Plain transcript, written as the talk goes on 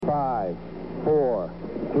5, 4,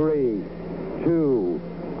 3, 2,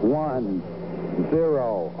 1,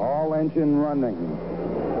 0. All engine running.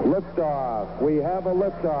 Liftoff. We have a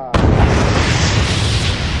liftoff.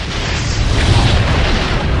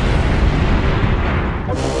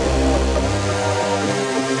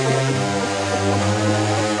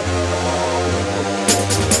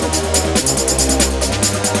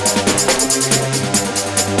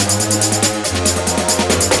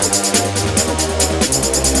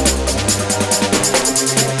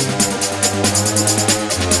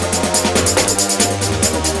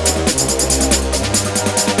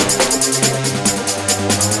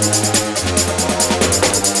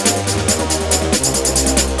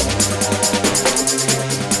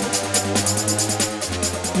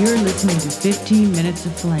 You're listening to 15 Minutes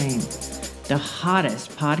of Flame, the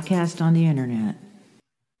hottest podcast on the internet.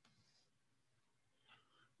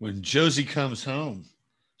 When Josie comes home,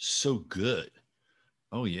 so good.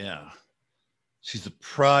 Oh, yeah. She's the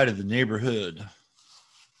pride of the neighborhood.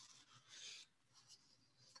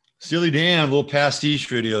 Steely Dan, a little pastiche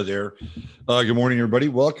video there. Good morning, everybody.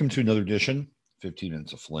 Welcome to another edition, 15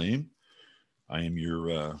 Minutes of Flame. I am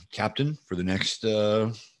your captain for the next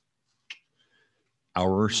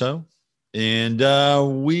hour or so. And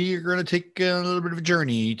we're going to take a little bit of a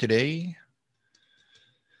journey today.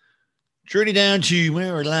 Journey down to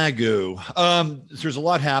Mar-A-Lago. There's a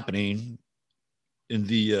lot happening in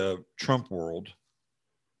the Trump world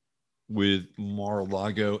with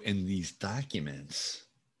Mar-A-Lago and these documents.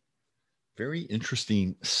 Very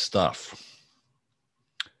interesting stuff.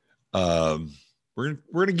 We're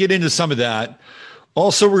going to get into some of that.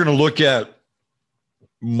 Also, we're going to look at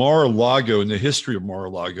Mar-A-Lago and the history of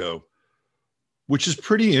Mar-A-Lago, which is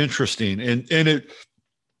pretty interesting. And it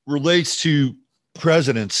relates to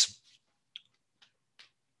presidents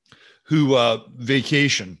who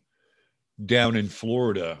vacation down in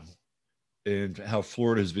Florida and how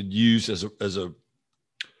Florida has been used as a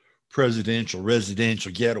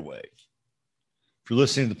residential getaway. If you're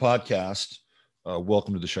listening to the podcast,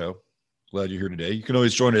 welcome to the show. Glad you're here today. You can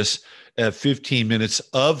always join us at 15 Minutes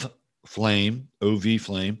of Flame, OV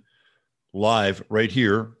Flame, live right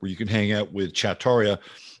here where you can hang out with Chattaria.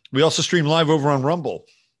 We also stream live over on Rumble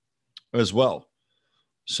as well.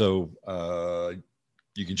 So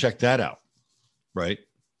you can check that out, right?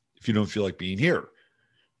 If you don't feel like being here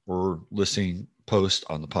or listening post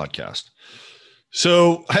on the podcast.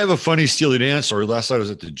 So I have a funny Steely Dan story. Last night I was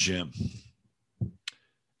at the gym. It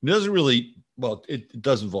doesn't really, well, it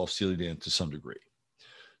does involve Steely Dan to some degree.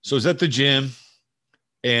 So I was at the gym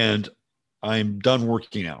and I'm done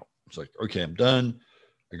working out. It's like, okay, I'm done.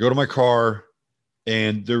 I go to my car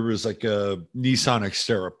and there was like a Nissan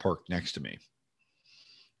Xterra parked next to me.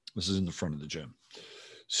 This is in the front of the gym.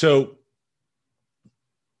 So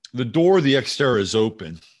the door of the Xterra is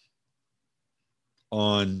open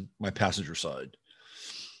on my passenger side.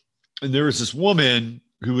 And there was this woman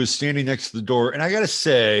who was standing next to the door. And I got to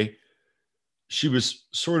say, she was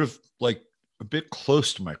sort of like a bit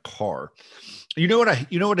close to my car. You know what I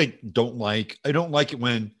don't like? I don't like it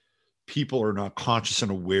when people are not conscious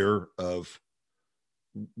and aware of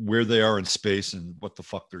where they are in space and what the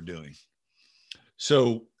fuck they're doing.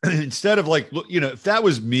 So instead of like, look, if that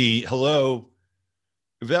was me,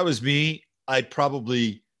 if that was me, I'd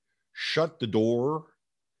probably shut the door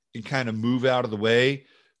and kind of move out of the way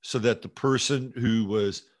so that the person who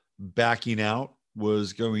was backing out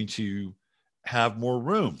was going to have more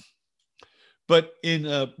room. But in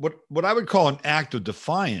what I would call an act of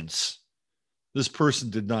defiance, this person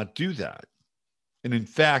did not do that. And in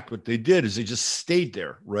fact, what they did is they just stayed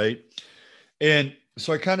there, right? And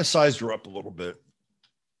so I kind of sized her up a little bit.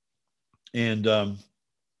 And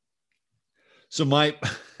so my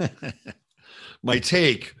my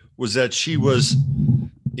take was that she was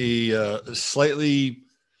a slightly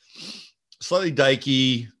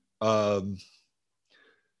dykey,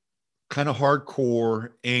 kind of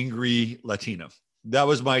hardcore, angry Latina. That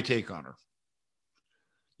was my take on her.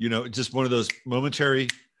 Just one of those momentary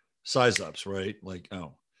size ups, right? Like,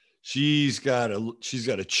 oh, she's got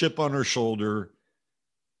a chip on her shoulder,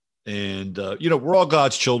 and we're all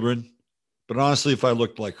God's children. But honestly, if I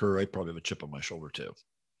looked like her, I'd probably have a chip on my shoulder too.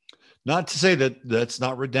 Not to say that that's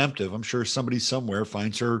not redemptive. I'm sure somebody somewhere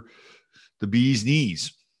finds her the bee's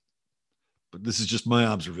knees. But this is just my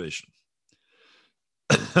observation.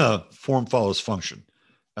 Form follows function,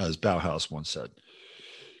 as Bauhaus once said.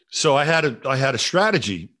 So I had a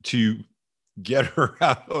strategy to get her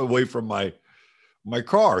away from my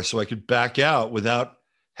car so I could back out without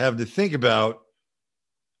having to think about,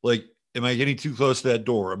 like, am I getting too close to that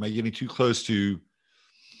door? Am I getting too close to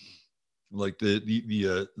like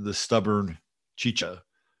the stubborn chicha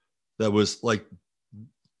that was like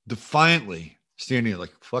defiantly standing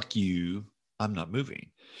like, fuck you, I'm not moving.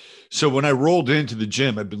 So when I rolled into the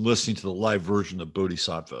gym, I've been listening to the live version of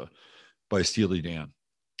Bodhisattva by Steely Dan.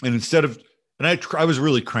 And instead of, and I was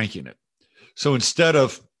really cranking it. So instead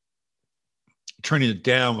of turning it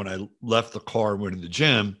down when I left the car and went in the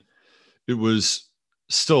gym, it was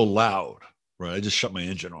still loud, right? I just shut my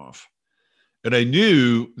engine off. And I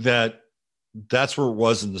knew that that's where it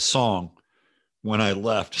was in the song when I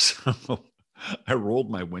left. So I rolled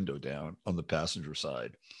my window down on the passenger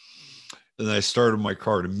side. And I started my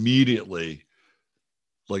car, and immediately,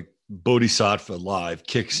 like Bodhisattva Live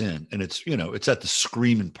kicks in, and it's, you know, it's at the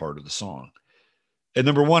screaming part of the song. And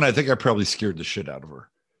number one, I think I probably scared the shit out of her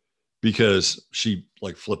because she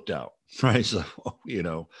like flipped out, right? So, you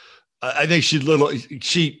know, I think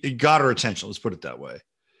it got her attention. Let's put it that way.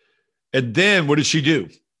 And then what did she do?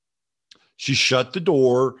 She shut the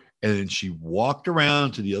door and then she walked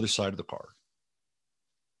around to the other side of the car.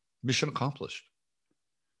 Mission accomplished.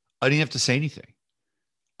 I didn't have to say anything.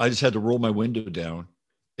 I just had to roll my window down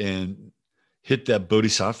and hit that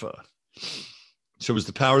Bodhisattva. So it was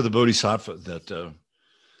the power of the Bodhisattva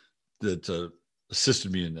that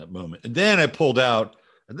assisted me in that moment. And then I pulled out,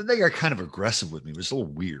 and then they got kind of aggressive with me. It was a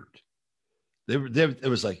little weird. It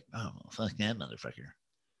was like, oh, fuck that motherfucker.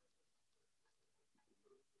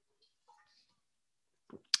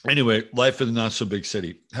 Anyway, life in the not so big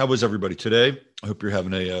city. How was everybody today? I hope you're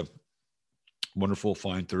having a wonderful,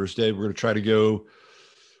 fine Thursday. We're going to try to go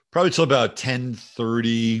probably till about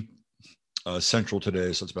 10:30 Central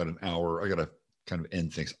today. So it's about an hour. I got to kind of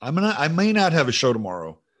end things. I may not have a show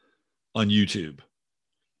tomorrow on YouTube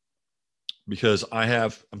because I'm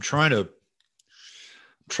trying to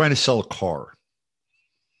sell a car.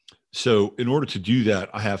 So in order to do that,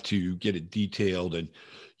 I have to get it detailed and,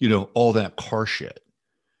 you know, all that car shit.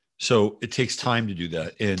 So it takes time to do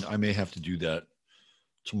that. And I may have to do that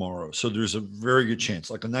tomorrow. So there's a very good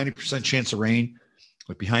chance, like a 90% chance of rain,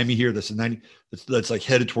 like behind me here, that's like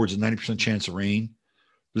headed towards a 90% chance of rain.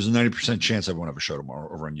 There's a 90% chance I won't have a show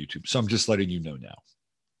tomorrow over on YouTube. So I'm just letting you know now.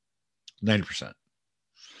 90%.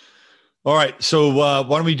 All right. So why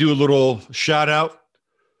don't we do a little shout out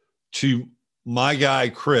to my guy,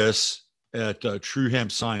 Chris at True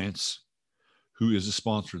Hemp Science, who is a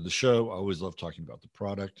sponsor of the show. I always love talking about the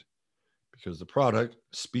product because the product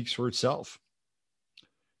speaks for itself.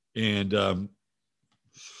 And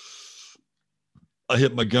I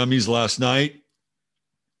hit my gummies last night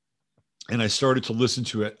and I started to listen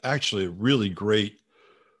to it. Actually, a really great,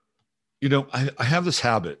 you know, I have this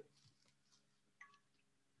habit.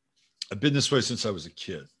 I've been this way since I was a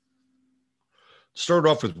kid. Started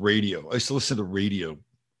off with radio. I used to listen to radio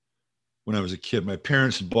when I was a kid. My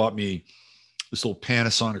parents had bought me this little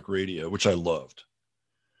Panasonic radio, which I loved.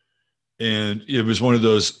 And it was one of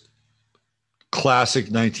those classic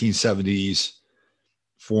 1970s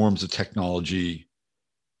forms of technology.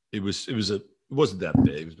 It wasn't that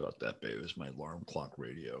big. It was about that big. It was my alarm clock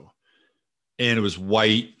radio. And it was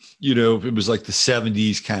white, you know, it was like the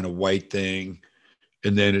 70s kind of white thing.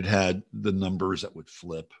 And then it had the numbers that would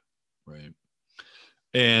flip, right?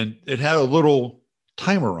 And it had a little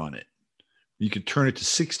timer on it. You could turn it to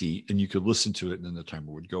 60 and you could listen to it and then the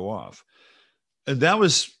timer would go off. And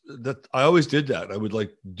that I always did that. I would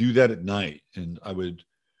like do that at night and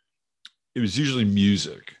it was usually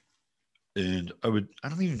music. And I'm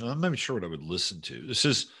not even sure what I would listen to. This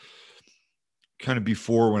is kind of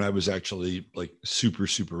before when I was actually like super,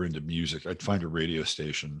 super into music. I'd find a radio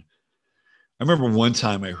station. I remember one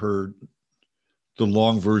time I heard the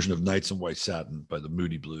long version of Nights in White Satin by the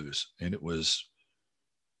Moody Blues. And it was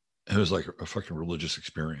like a fucking religious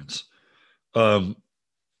experience.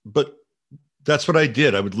 But that's what I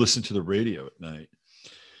did. I would listen to the radio at night.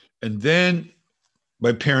 And then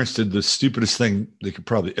my parents did the stupidest thing they could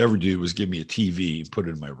probably ever do was give me a TV and put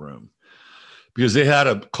it in my room because they had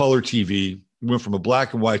a color TV. We went from a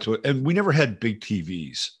black and white and we never had big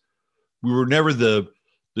TVs. We were never the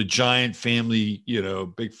giant family, you know,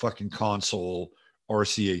 big fucking console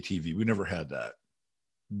RCA TV. We never had that.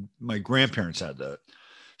 My grandparents had that.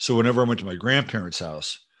 So whenever I went to my grandparents'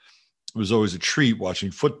 house, it was always a treat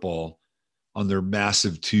watching football on their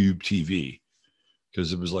massive tube TV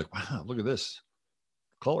because it was like, wow, look at this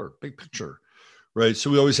color, big picture, right? So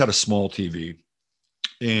we always had a small TV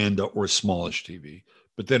or a smallish TV.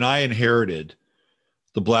 But then I inherited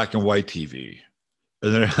the black and white TV.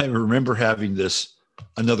 And then I remember having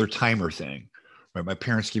another timer thing, right? My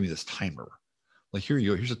parents gave me this timer. Like, here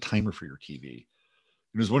you go. Here's a timer for your TV.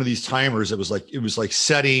 It was one of these timers that was like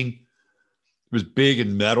setting, it was big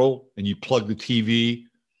and metal and you plug the TV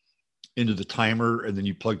into the timer and then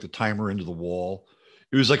you plug the timer into the wall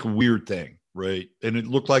It was like a weird thing, right? And it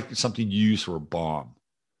looked like something you use for a bomb.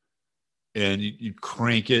 And you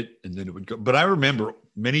crank it and then it would go. But I remember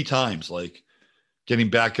many times like getting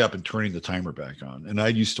back up and turning the timer back on. And I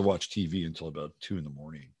used to watch TV until about 2 a.m,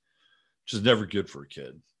 which is never good for a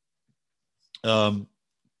kid. And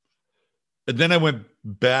then I went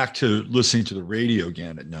back to listening to the radio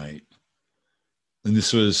again at night. And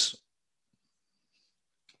it was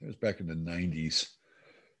back in the 90s.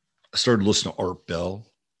 I started listening to Art Bell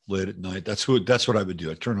late at night. That's what I would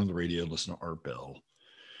do. I'd turn on the radio and listen to Art Bell.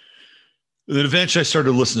 And then eventually I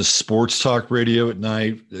started listening to sports talk radio at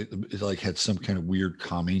night. It like had some kind of weird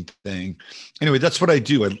calming thing. Anyway, that's what I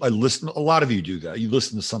do. I listen. A lot of you do that. You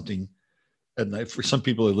listen to something at night. For some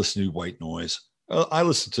people, they listen to white noise. I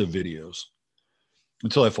listen to videos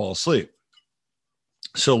until I fall asleep.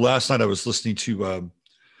 So last night I was listening to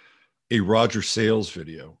a Roger Sales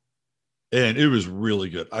video, and it was really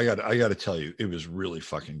good. I got to tell you, it was really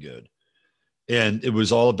fucking good. And it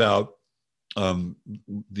was all about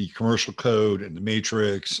the commercial code and the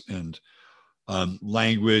matrix and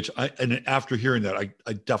language. And after hearing that, I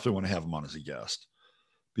definitely want to have him on as a guest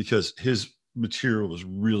because his material was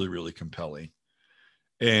really, really compelling.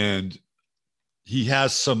 And he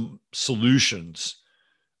has some solutions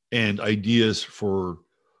and ideas for,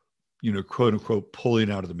 quote unquote,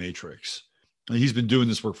 pulling out of the matrix. And he's been doing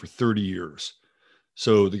this work for 30 years.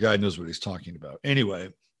 So the guy knows what he's talking about.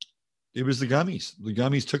 Anyway, it was the gummies. The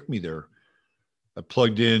gummies took me there. I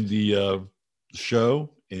plugged in the show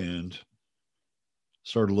and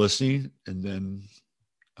started listening, and then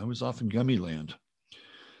I was off in gummy land.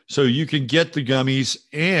 So you can get the gummies,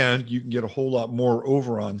 and you can get a whole lot more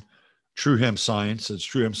over on True Hemp Science. It's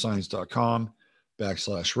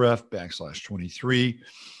truehempscience.com/ref/23.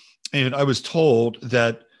 And I was told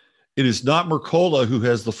that it is not Mercola who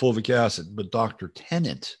has the fulvic acid, but Dr.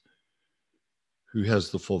 Tennant who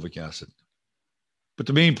has the fulvic acid. But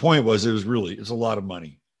the main point was it's a lot of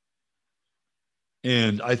money.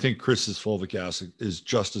 And I think Chris's fulvic acid is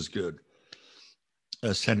just as good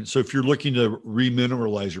as Tennant. So if you're looking to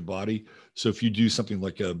remineralize your body, so if you do something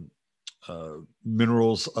like a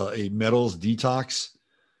metals detox,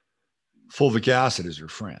 fulvic acid is your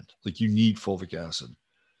friend. Like you need fulvic acid.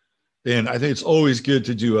 And I think it's always good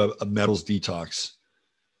to do a metals detox,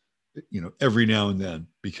 every now and then,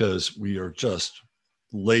 because we are just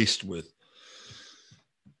laced with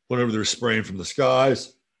whatever they're spraying from the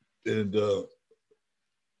skies and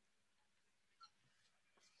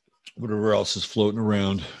whatever else is floating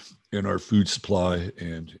around in our food supply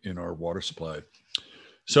and in our water supply.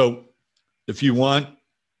 So if you want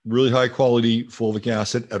really high quality fulvic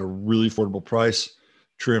acid at a really affordable price,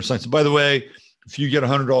 True Hemp Science. And by the way, if you get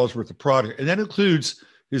 $100 worth of product, and that includes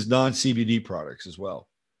his non-CBD products as well.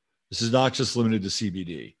 This is not just limited to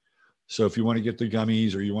CBD. So if you want to get the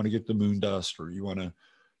gummies or you want to get the moon dust or you want to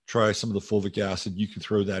try some of the fulvic acid, you can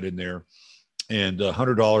throw that in there. And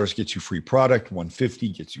 $100 gets you free product.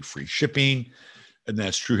 $150 gets you free shipping. And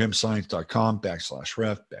that's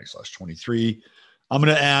truehempscience.com/ref/23. I'm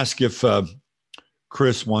going to ask if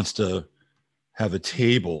Chris wants to have a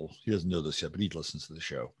table. He doesn't know this yet, but he listens to the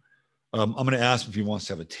show. I'm going to ask him if he wants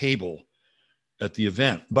to have a table at the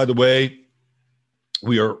event. By the way,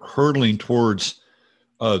 we are hurtling towards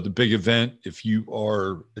the big event. If you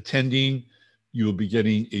are attending, you will be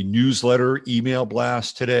getting a newsletter email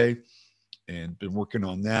blast today, and been working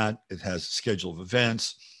on that. It has a schedule of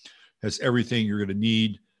events, has everything you're going to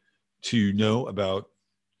need to know about,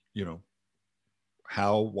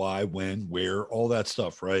 how, why, when, where, all that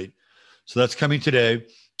stuff, right? So that's coming today.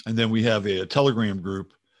 And then we have a Telegram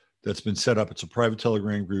group that's been set up. It's a private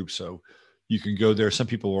Telegram group, so you can go there. Some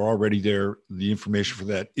people are already there. The information for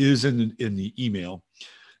that is in the email.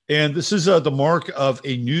 And this is the mark of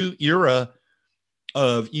a new era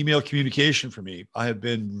of email communication for me. I have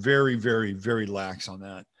been very, very, very lax on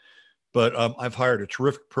that. But I've hired a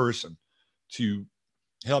terrific person to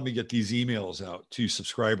help me get these emails out to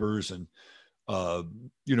subscribers. And,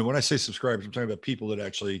 when I say subscribers, I'm talking about people that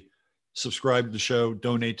actually subscribe to the show,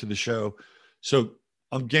 donate to the show. So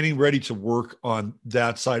I'm getting ready to work on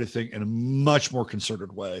that side of thing in a much more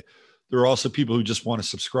concerted way. There are also people who just want to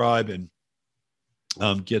subscribe and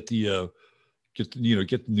get the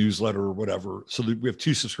newsletter or whatever. So we have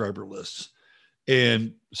 2 subscriber lists,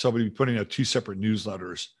 and so I'm going to be putting out 2 separate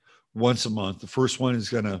newsletters once a month. The first one is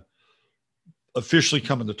going to officially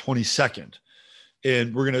come on the 22nd,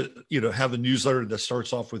 and we're going to have a newsletter that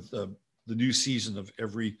starts off with the new season of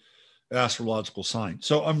every astrological sign.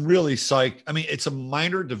 So I'm really psyched. I mean, it's a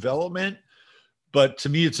minor development, but to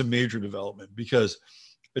me, it's a major development because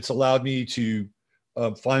it's allowed me to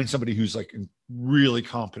find somebody who's like really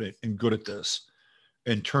competent and good at this.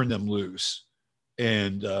 and turn them loose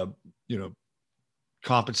and,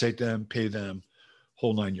 compensate them, pay them,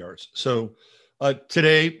 whole 9 yards. So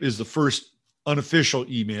today is the first unofficial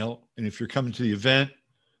email. And if you're coming to the event,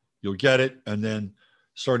 you'll get it. And then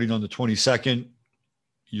starting on the 22nd,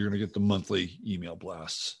 you're going to get the monthly email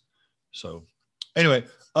blasts. So anyway,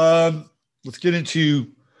 let's get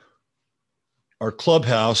into our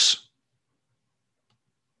clubhouse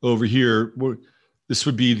over here. This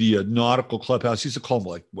would be the nautical clubhouse. Used to call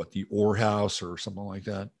them like the Oar House or something like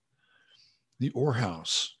that. The Oar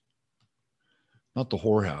House, not the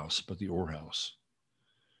whorehouse, but the Oar House.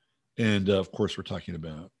 And of course, we're talking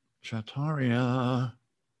about Chataria.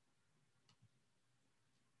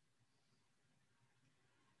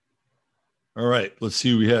 All right, let's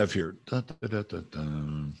see what we have here.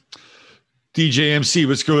 DJ MC,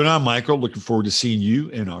 what's going on, Michael? Looking forward to seeing you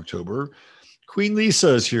in October. Queen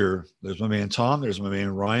Lisa is here. There's my man Tom. There's my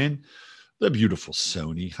man Ryan. The beautiful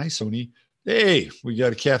Sony. Hi, Sony. Hey, we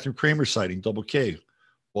got a Catherine Kramer sighting, double K.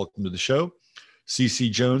 Welcome to the show. CC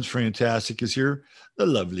Jones, fantastic, is here. The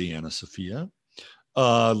lovely Anna Sophia.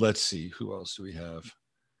 Let's see. Who else do we have?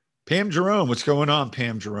 Pam Jerome. What's going on,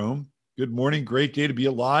 Pam Jerome? Good morning. Great day to be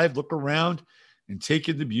alive. Look around and take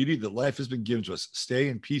in the beauty that life has been given to us. Stay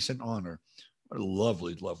in peace and honor. What a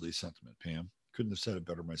lovely, lovely sentiment, Pam. Couldn't have said it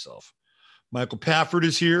better myself. Michael Pafford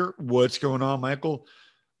is here. What's going on, Michael?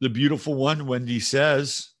 The beautiful one, Wendy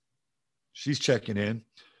says. She's checking in.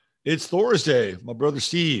 It's Thursday. My brother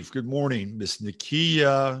Steve. Good morning. Miss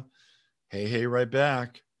Nakia. Hey, right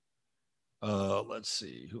back. Let's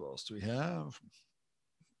see. Who else do we have?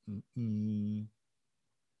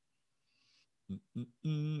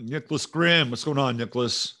 Nicholas Grimm. What's going on,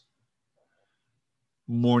 Nicholas?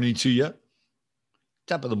 Morning to you.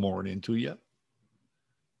 Top of the morning to you.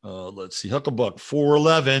 Let's see. Hucklebuck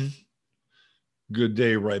 411. Good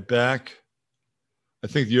day, right back. I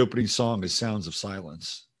think the opening song is Sounds of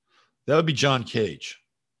Silence. That would be John Cage.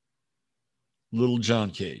 Little John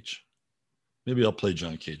Cage. Maybe I'll play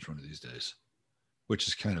John Cage one of these days, which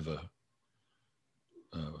is kind of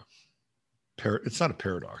it's not a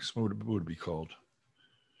paradox. What would it be called?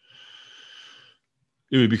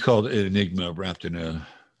 It would be called an enigma wrapped in a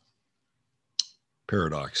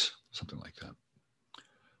paradox, something like that.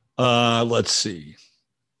 Let's see.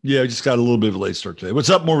 Yeah, I just got a little bit of a late start today. What's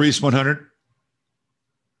up, Maurice 100?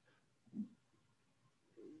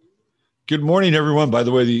 Good morning, everyone. By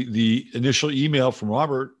the way, the initial email from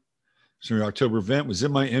Robert from the October event was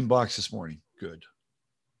in my inbox this morning. Good.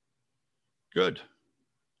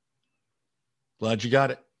 Glad you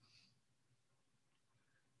got it.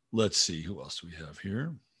 Let's see. Who else do we have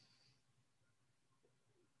here?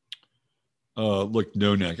 Look,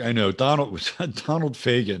 no neck. I know. Donald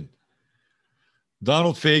Fagen.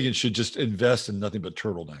 Donald Fagen should just invest in nothing but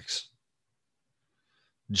turtlenecks.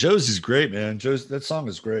 Josie's great, man. That song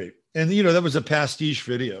is great. And, that was a pastiche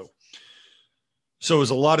video. So it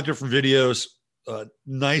was a lot of different videos,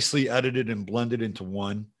 nicely edited and blended into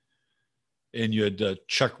one. And you had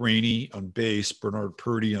Chuck Rainey on bass, Bernard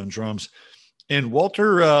Purdy on drums, and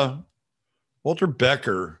Walter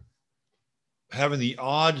Becker having the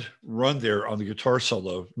odd run there on the guitar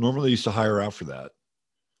solo. Normally they used to hire out for that.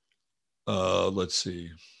 Let's see.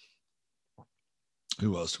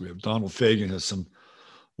 Who else do we have? Donald Fagen has some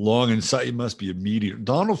long insight. He must be a meteor.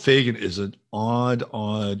 Donald Fagen is an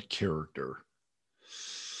odd character.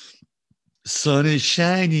 Sun is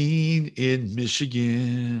shining in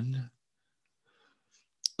Michigan.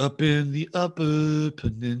 Up in the Upper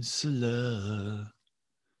Peninsula,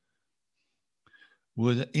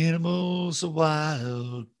 where the animals are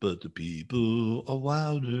wild, but the people are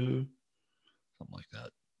wilder. Something like that.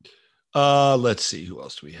 Let's see. Who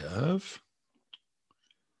else do we have?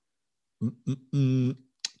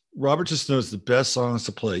 Robert just knows the best songs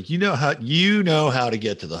to play. You know how to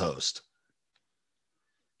get to the host.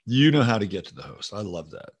 You know how to get to the host. I love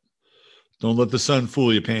that. Don't let the sun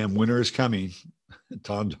fool you, Pam. Winter is coming.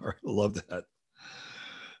 Tom Dart, I love that.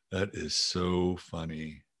 That is so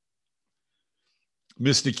funny.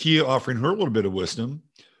 Miss Nakia offering her a little bit of wisdom.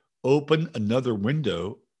 Open another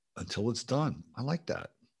window until it's done. I like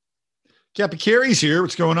that. Kappa Carrie's here.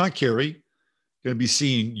 What's going on, Carrie? Going to be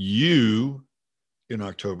seeing you in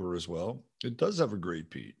October as well. It does have a great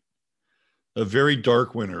beat. A very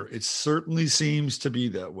dark winter. It certainly seems to be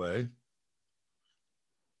that way.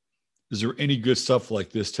 Is there any good stuff like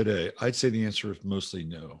this today? I'd say the answer is mostly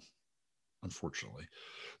no, unfortunately.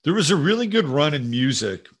 There was a really good run in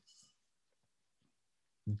music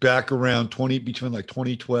back around between like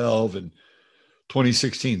 2012 and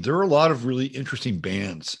 2016. There were a lot of really interesting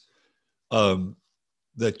bands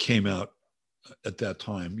that came out at that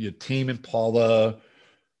time. You had Tame Impala,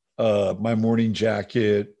 My Morning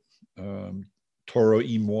Jacket, Toro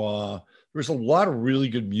y Moi. There's a lot of really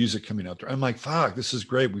good music coming out there. I'm like, fuck, this is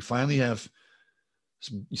great. We finally have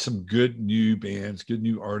some good new bands, good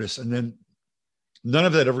new artists. And then none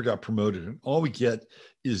of that ever got promoted. And all we get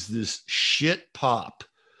is this shit pop,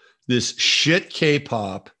 this shit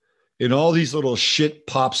K-pop, and all these little shit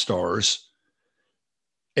pop stars.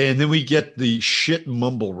 And then we get the shit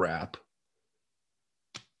mumble rap.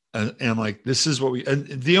 And I'm like, this is what and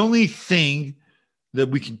the only thing that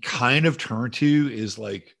we can kind of turn to is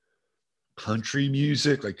like country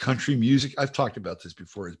music, I've talked about this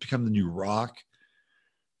before. It's become the new rock.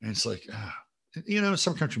 And it's like,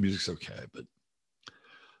 some country music's okay, but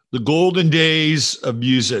the golden days of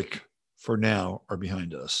music for now are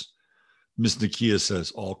behind us. Miss Nakia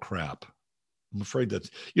says, all crap. I'm afraid that's,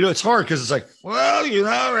 it's hard because it's like, well,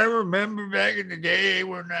 I remember back in the day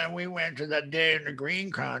when we went to that Day in the Green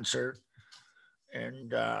concert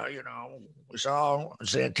and, we saw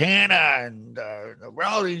Santana and the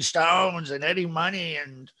Rolling Stones and Eddie Money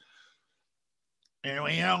and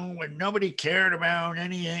when nobody cared about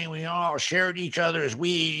anything, we all shared each other's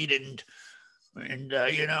weed and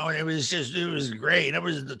it was great. That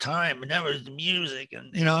was the time, and that was the music,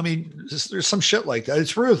 and there's some shit like that.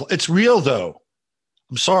 It's real. It's real, though.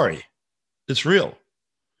 I'm sorry, it's real.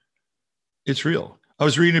 It's real. I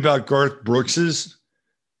was reading about Garth Brooks's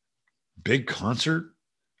big concert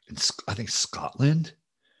in, I think, Scotland,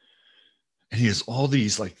 and he has all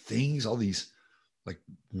these like things, all these like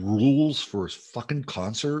rules for his fucking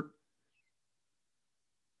concert,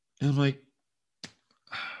 and I'm like,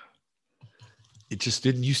 it just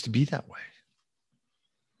didn't used to be that way.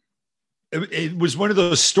 It was one of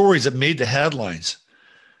those stories that made the headlines.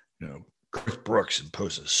 Chris Brooks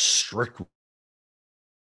imposes strict.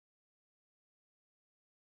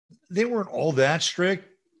 They weren't all that strict,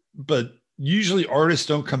 but usually artists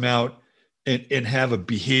don't come out and have a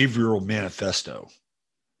behavioral manifesto.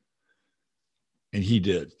 And he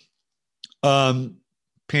did. Pam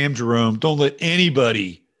Jerome, don't let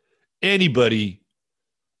anybody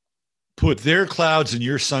put their clouds in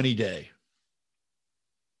your sunny day.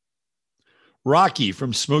 Rocky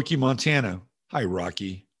from Smoky, Montana. Hi,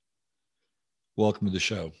 Rocky. Welcome to the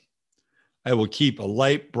show. I will keep a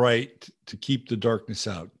light bright to keep the darkness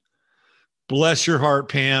out. Bless your heart,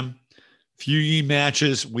 Pam. Few ye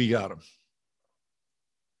matches, we got them.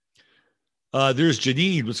 There's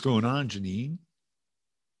Janine. What's going on, Janine?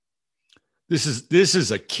 This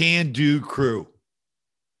is a can-do crew.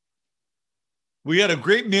 We got a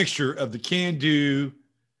great mixture of the can-do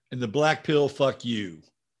and the black pill fuck you.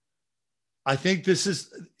 I think this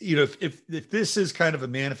is, if this is kind of a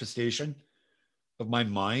manifestation of my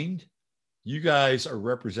mind, you guys are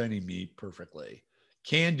representing me perfectly.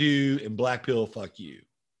 Can-do and black pill fuck you.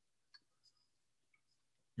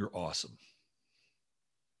 You're awesome.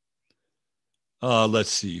 Let's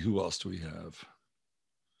see. Who else do we have?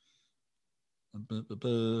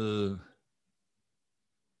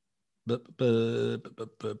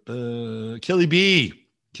 Kelly B.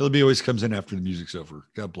 Kelly B always comes in after the music's over.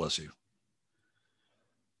 God bless you.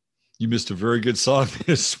 You missed a very good song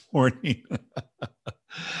this morning.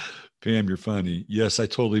 Pam, you're funny. Yes, I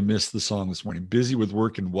totally missed the song this morning. Busy with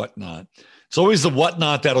work and whatnot. It's always the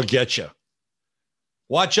whatnot that'll get you.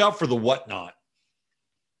 Watch out for the whatnot.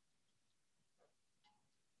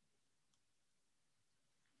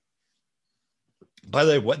 By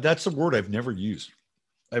the way, that's a word I've never used.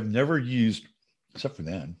 I've never used, except for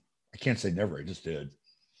then. I can't say never. I just did.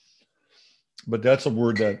 But that's a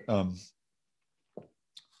word that I've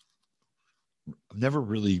never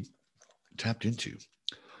really tapped into.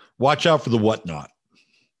 Watch out for the whatnot.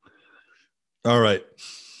 All right.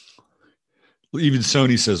 Even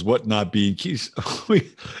Sony says whatnot being keys. We're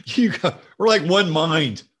like one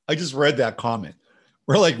mind. I just read that comment.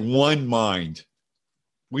 We're like one mind.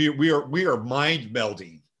 We are mind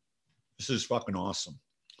melding. This is fucking awesome.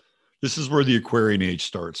 This is where the Aquarian age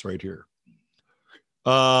starts, right here.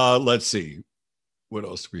 Let's see. What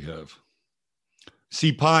else do we have?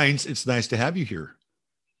 C. Pines, it's nice to have you here.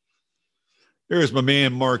 There's my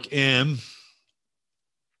man, Mark M.,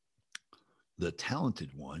 the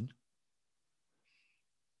talented one.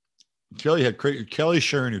 Kelly's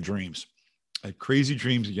sharing her dreams. I had crazy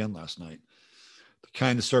dreams again last night. The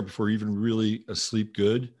kind that start before even really asleep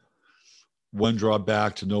good. One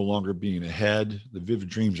drawback to no longer being ahead. The vivid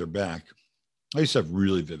dreams are back. I used to have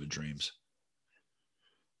really vivid dreams.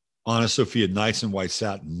 Anna Sophia, Nice and White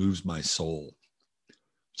Satin moves my soul.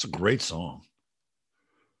 It's a great song.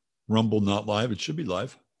 Rumble not live. It should be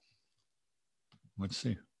live. Let's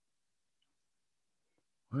see.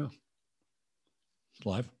 Well, it's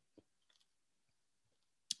live.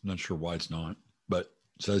 I'm not sure why it's not, but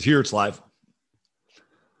it says here it's live.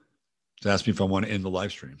 It's asked me if I want to end the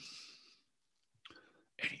live stream.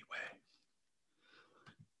 Anyway,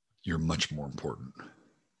 you're much more important.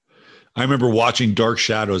 I remember watching Dark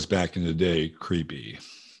Shadows back in the day. Creepy.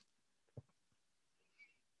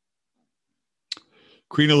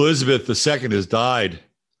 Queen Elizabeth II has died,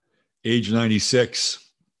 age 96.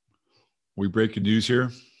 We breaking news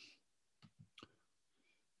here.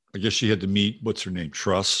 I guess she had to meet, what's her name?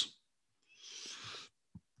 Truss.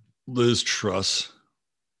 Liz Truss.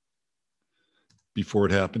 Before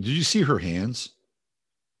it happened. Did you see her hands?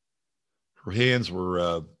 Her hands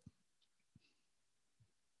were...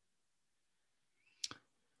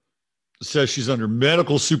 it says she's under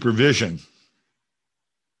medical supervision.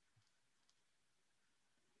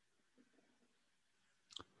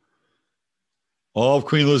 All of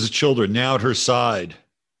Queen Elizabeth's children now at her side.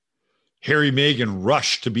 Harry, Meghan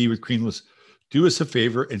rushed to be with Queen Elizabeth. Do us a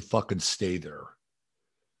favor and fucking stay there.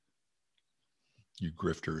 You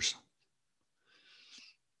grifters.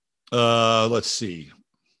 Let's see.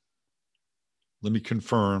 Let me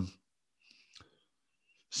confirm.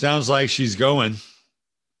 Sounds like she's going.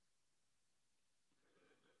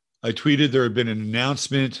 I tweeted there had been an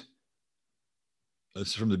announcement.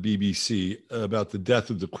 That's from the BBC about the death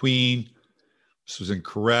of the Queen. This was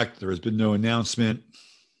incorrect. There has been no announcement.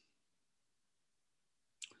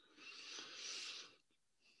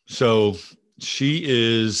 So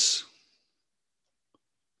she's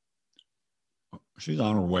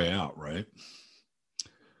on her way out, right?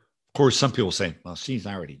 Of course, some people say, well, she's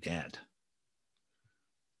already dead.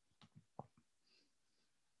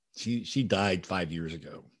 She died 5 years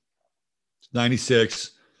ago.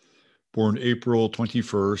 96, born April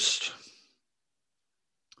 21st.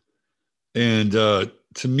 And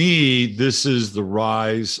to me, this is the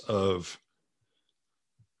rise of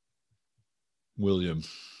William.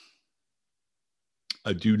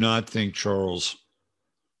 I do not think Charles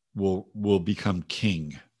will become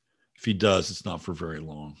king. If he does, it's not for very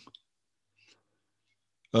long.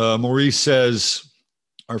 Maurice says,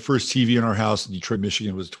 our first TV in our house in Detroit,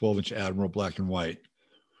 Michigan was a 12-inch Admiral black and white.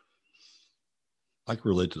 I can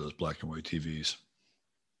relate to those black and white TVs.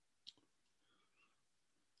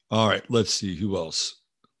 All right, let's see who else.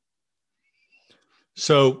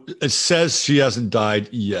 So it says she hasn't died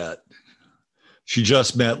yet. She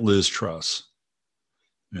just met Liz Truss.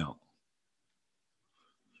 Now,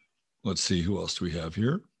 let's see who else do we have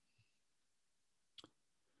here.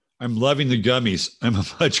 I'm loving the gummies. I'm a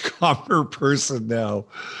much calmer person now.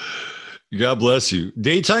 God bless you.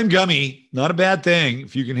 Daytime gummy, not a bad thing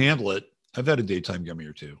if you can handle it. I've had a daytime gummy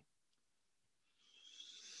or two.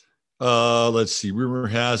 Let's see. Rumor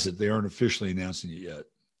has it they aren't officially announcing it yet.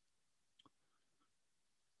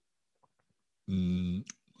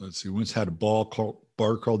 Let's see. Once had a bar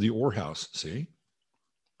called the Orr House. See?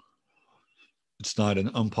 It's not an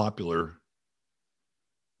unpopular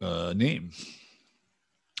name.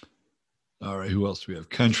 All right. Who else do we have?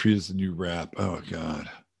 Country is the new rap. Oh, God.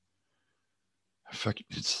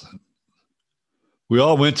 We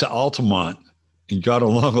all went to Altamont and got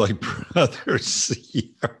along like brothers.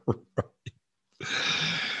 Yeah, right.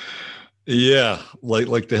 Yeah,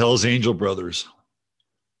 like the Hells Angel brothers.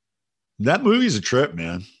 That movie's a trip,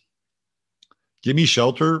 man. Give Me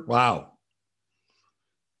Shelter. Wow.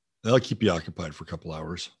 That'll keep you occupied for a couple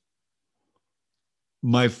hours.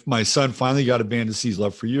 My son finally got a band to see his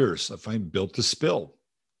love for years. I finally Built to Spill.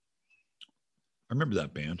 I remember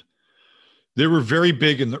that band. They were very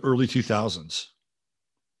big in the early 2000s.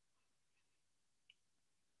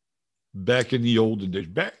 Back in the olden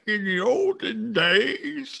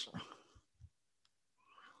days.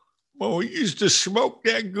 Well, we used to smoke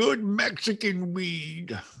that good Mexican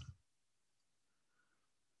weed.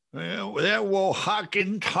 Well, that were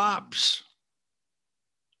hocking tops.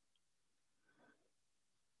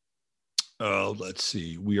 Oh, let's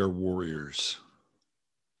see. We are warriors.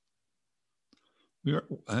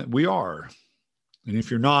 We are. And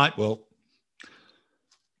if you're not, well,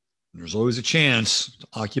 there's always a chance to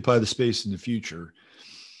occupy the space in the future.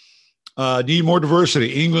 Need more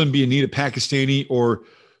diversity. England be in need of Pakistani or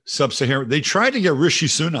sub-Saharan. They tried to get Rishi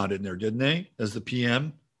Sunak in there, didn't they? As the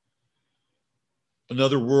PM.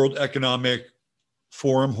 Another World Economic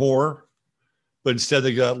Forum whore. But instead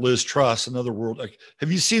they got Liz Truss, another world.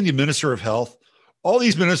 Have you seen the Minister of Health? All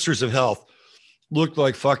these ministers of health look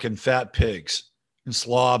like fucking fat pigs and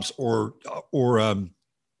slobs or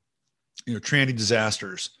tranny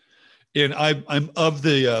disasters. And I'm of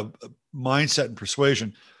the mindset and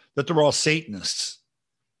persuasion that they're all Satanists.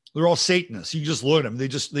 They're all Satanists. You just look at them.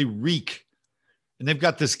 They reek. And they've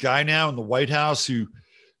got this guy now in the White House who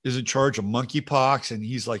is in charge of monkeypox, and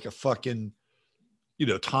he's like a fucking,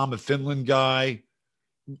 Tom of Finland guy,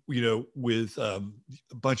 with a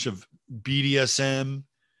bunch of BDSM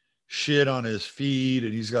shit on his feed,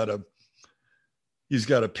 and he's got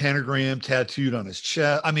a pentagram tattooed on his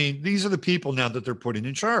chest. I mean, these are the people now that they're putting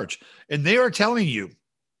in charge, and they're telling you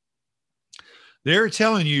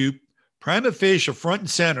prima facie, front and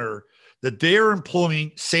center, that they are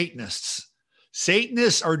employing Satanists.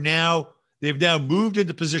 Satanists they've now moved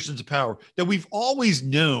into positions of power that we've always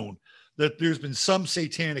known that there's been some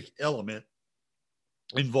satanic element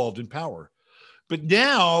involved in power. But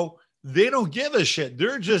now they don't give a shit.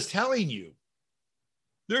 They're just telling you,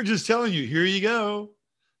 here you go.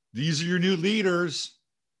 These are your new leaders.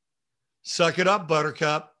 Suck it up,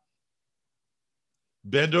 buttercup.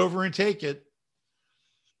 Bend over and take it.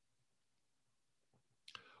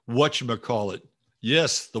 Whatchamacallit.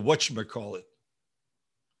 Yes, the whatchamacallit.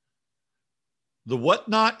 The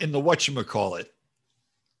whatnot and the whatchamacallit.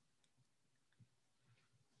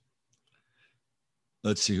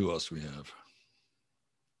 Let's see who else we have.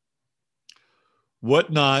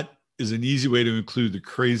 Whatnot is an easy way to include the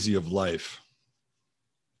crazy of life.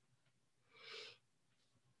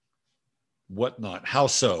 Whatnot. How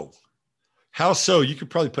so? How so? You could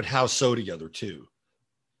probably put how so together too.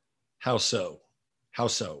 How so? How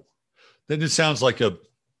so? Then it sounds like a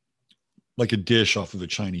dish off of a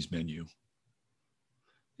Chinese menu.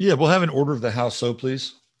 Yeah, we'll have an order of the how so,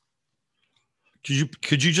 please.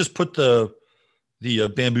 Could you just put the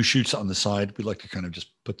bamboo shoots on the side? We'd like to kind of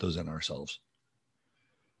just put those in ourselves.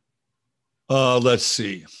 Let's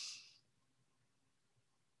see.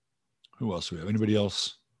 Who else do we have? Anybody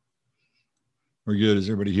else? We're good. Is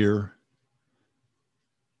everybody here?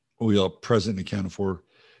 We all present and accounted for.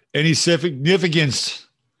 Any significance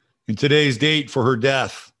in today's date for her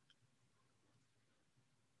death?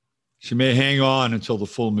 She may hang on until the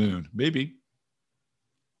full moon. Maybe.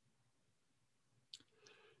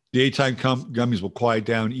 Daytime gummies will quiet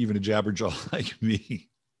down even a jabberjaw like me.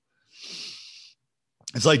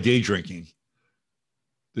 It's like day drinking.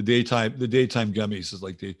 The daytime gummies is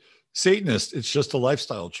like the Satanist. It's just a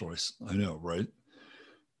lifestyle choice. I know, right?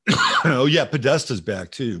 Oh yeah, Podesta's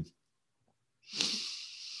back too.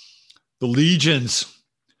 The legions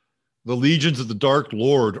of the Dark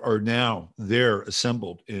Lord are now there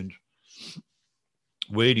assembled and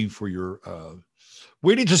waiting for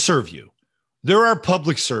waiting to serve you. They're our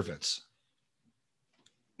public servants.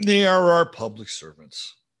 They are our public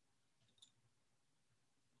servants.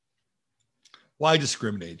 Why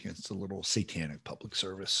discriminate against a little satanic public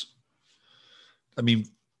service? I mean,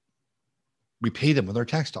 we pay them with our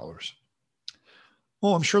tax dollars.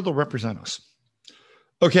 Well, I'm sure they'll represent us.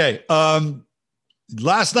 Okay.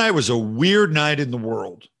 Last night was a weird night in the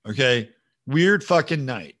world. Okay. Weird fucking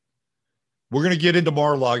night. We're going to get into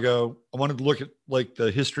Mar-A-Lago. I wanted to look at like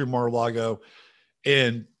the history of Mar-A-Lago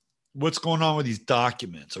and what's going on with these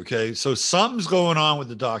documents. Okay. So something's going on with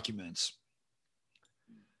the documents.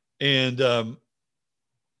 And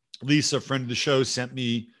Lisa, a friend of the show, sent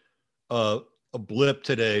me a blip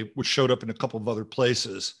today, which showed up in a couple of other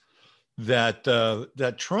places,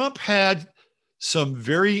 that Trump had some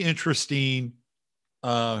very interesting,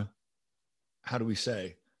 how do we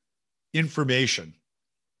say, information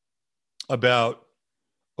about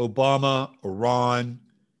Obama, Iran,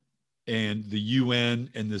 and the UN,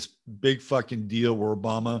 and this big fucking deal where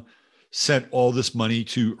Obama sent all this money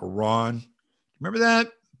to Iran. Remember that?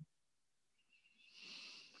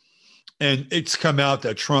 And it's come out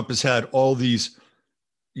that Trump has had all these,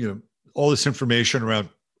 all this information around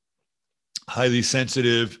highly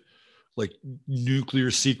sensitive, like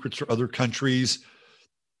nuclear secrets for other countries.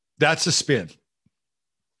 That's a spin.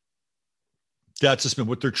 That's a spin.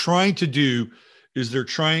 What they're trying to do is they're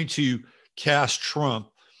trying to cast Trump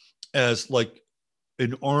as like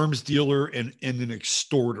an arms dealer and an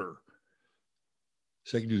extorter.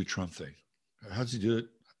 So I can do the Trump thing. How does he do it?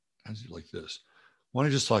 How does he like this? Why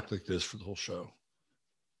don't I just talk like this for the whole show?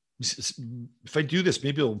 If I do this,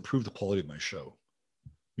 maybe it'll improve the quality of my show.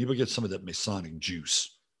 Maybe I'll get some of that Masonic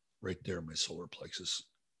juice right there in my solar plexus.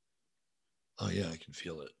 Oh, yeah, I can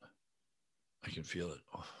feel it. I can feel it.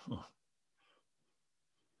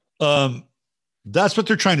 That's what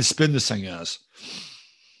they're trying to spin this thing as.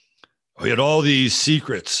 We had all these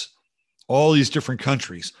secrets, all these different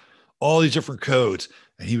countries, all these different codes,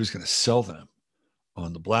 and he was going to sell them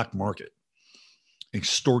on the black market,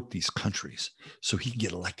 extort these countries so he can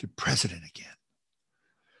get elected president again.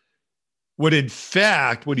 What in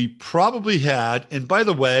fact, what he probably had, and by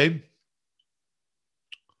the way,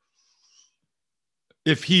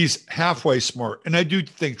 if he's halfway smart, and I do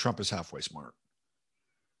think Trump is halfway smart,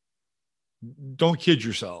 don't kid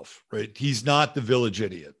yourself, right? He's not the village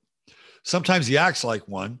idiot. Sometimes he acts like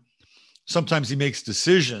one. Sometimes he makes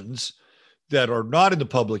decisions that are not in the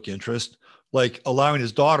public interest, like allowing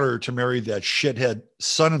his daughter to marry that shithead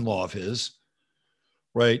son-in-law of his,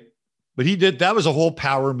 right? But he did, that was a whole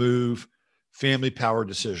power move, family power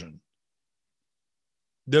decision.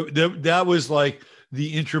 That was like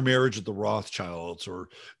the intermarriage of the Rothschilds or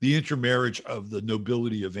the intermarriage of the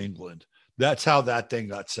nobility of England. That's how that thing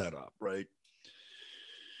got set up, right?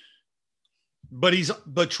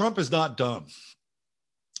 But Trump is not dumb.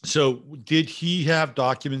 So did he have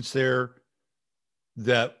documents there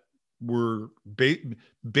that were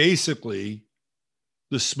basically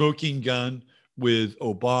the smoking gun with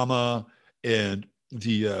Obama and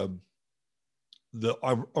the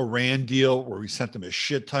Iran deal, where we sent them a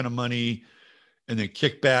shit ton of money and then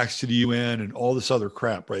kickbacks to the UN and all this other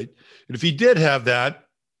crap, right? And if he did have that,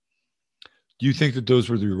 do you think that those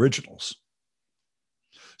were the originals?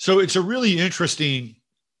 So it's a really interesting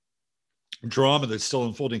drama that's still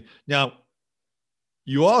unfolding. Now,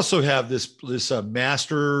 you also have this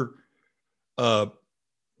master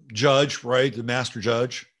judge, right? The master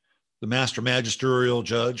judge, the master magisterial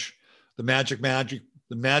judge, the magic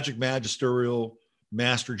magisterial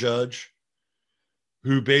master judge,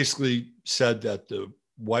 who basically said that the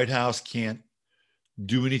White House can't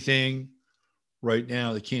do anything right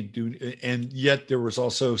now. They can't do, and yet there was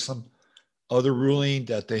also some other ruling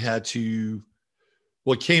that they had to.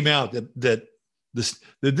 Well, it came out that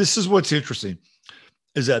this is what's interesting,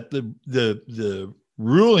 is that the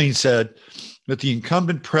ruling said that the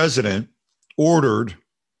incumbent president ordered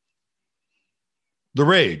the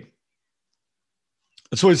raid.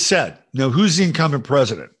 That's what it said. Now, who's the incumbent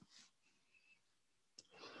president?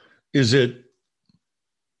 Is it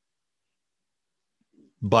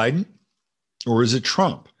Biden or is it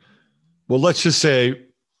Trump? Well, let's just say,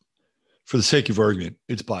 for the sake of argument,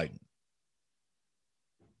 it's Biden.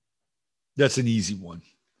 That's an easy one.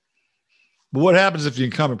 But what happens if the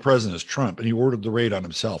incumbent president is Trump and he ordered the raid on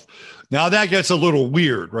himself? Now that gets a little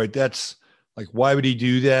weird, right? That's like, why would he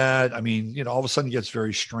do that? I mean, all of a sudden it gets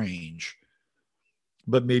very strange.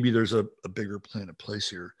 But maybe there's a bigger plan in place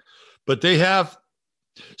here. But they have,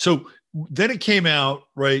 so then it came out,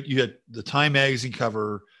 right? You had the Time magazine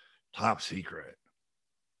cover, top secret.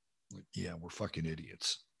 Like, yeah, we're fucking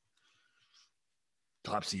idiots.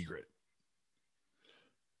 Top secret.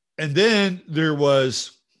 And then there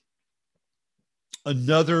was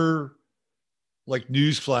another like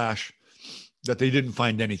news flash that they didn't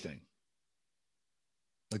find anything.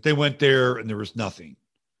 Like they went there and there was nothing.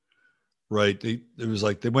 Right. It was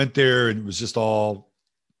like they went there and it was just all,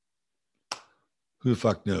 who the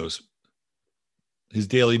fuck knows, his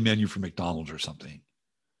daily menu for McDonald's or something,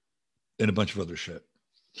 and a bunch of other shit.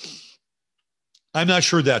 I'm not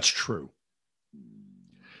sure that's true.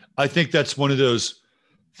 I think that's one of those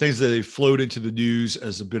things that they float into the news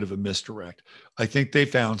as a bit of a misdirect. I think they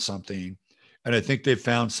found something, and I think they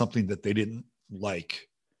found something that they didn't like.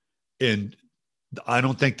 And I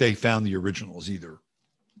don't think they found the originals either.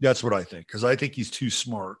 That's what I think, because I think he's too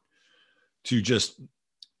smart to just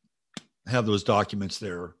have those documents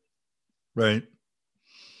there, right?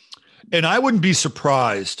 And I wouldn't be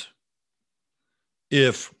surprised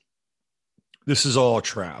if this is all a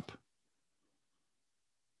trap.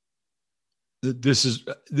 This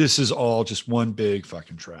is all just one big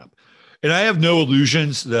fucking trap. And I have no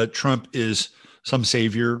illusions that Trump is some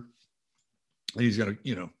savior. He's going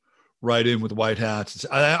to, ride in with white hats.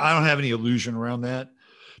 I don't have any illusion around that.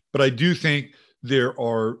 But I do think there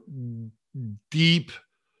are deep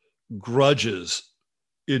grudges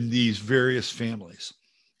in these various families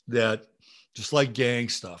that, just like gang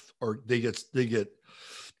stuff, or they get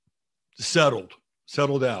settled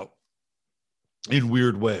out in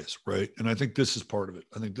weird ways, right? And I think this is part of it.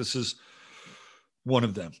 I think this is one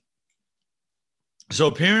of them. So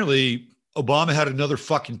apparently Obama had another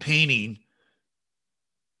fucking painting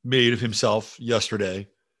made of himself yesterday.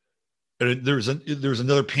 And there was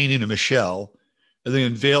another painting of Michelle, and they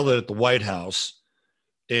unveiled it at the White House.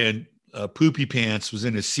 And Poopy Pants was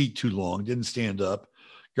in his seat too long, didn't stand up,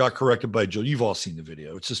 got corrected by Jill. You've all seen the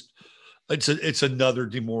video. It's another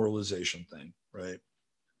demoralization thing, right?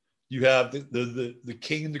 You have the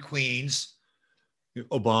king and the queens,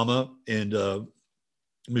 Obama and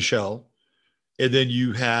Michelle, and then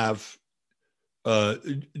you have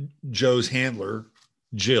Joe's handler,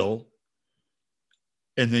 Jill.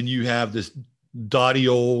 And then you have this dotty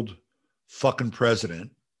old fucking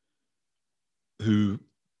president who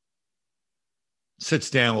sits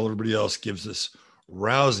down while everybody else gives this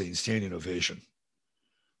rousing standing ovation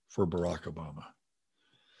for Barack Obama.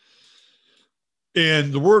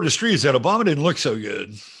 And the word of the street is that Obama didn't look so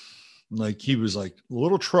good. Like he was like a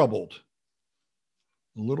little troubled.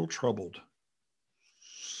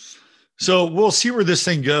 So we'll see where this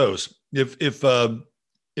thing goes. If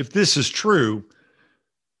this is true,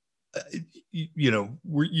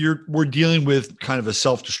 we're dealing with kind of a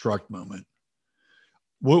self-destruct moment.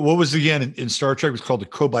 What was again in Star Trek? It was called the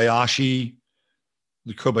Kobayashi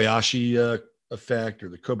effect, or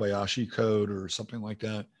the Kobayashi code, or something like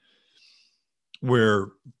that, where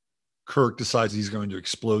Kirk decides he's going to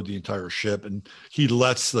explode the entire ship, and he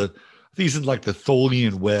lets I think he's in like the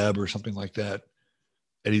Tholian web or something like that,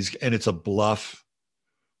 and it's a bluff,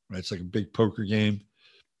 right? It's like a big poker game,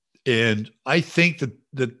 and I think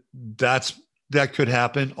that could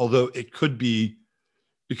happen, although it could be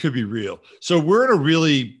real. So we're in a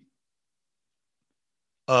really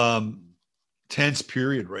tense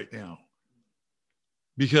period right now,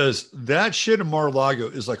 because that shit in Mar-a-Lago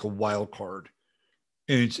is like a wild card,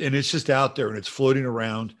 and it's just out there and it's floating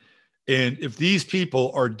around. And if these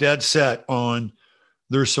people are dead set on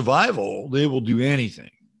their survival, they will do anything,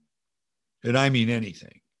 and I mean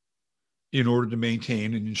anything, in order to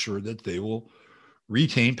maintain and ensure that they will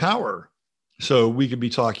retain power. So we could be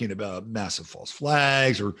talking about massive false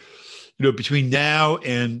flags, or, between now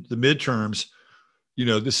and the midterms,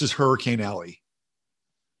 this is Hurricane Alley.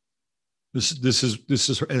 This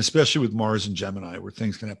is, and especially with Mars and Gemini, where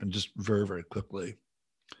things can happen just very, very quickly.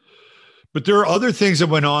 But there are other things that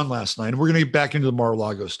went on last night, and we're going to get back into the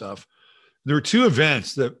Mar-a-Lago stuff. There were two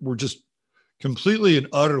events that were just completely and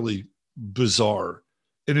utterly bizarre,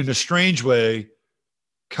 and in a strange way,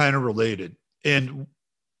 kind of related. And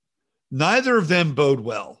neither of them bode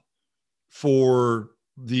well for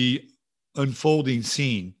the unfolding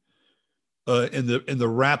scene in the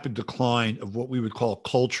rapid decline of what we would call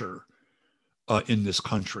culture in this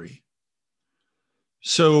country.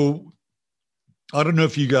 So I don't know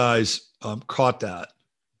if you guys caught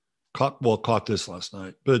this last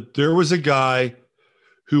night, but there was a guy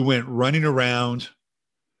who went running around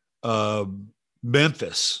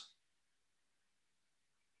Memphis,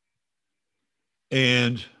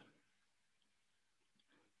 and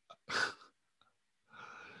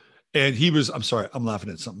he was, I'm sorry, I'm laughing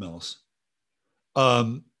at something else.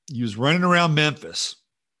 He was running around Memphis,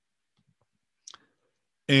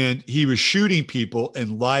 and he was shooting people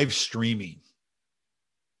and live streaming.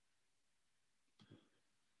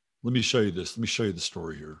 Let me show you this. Let me show you the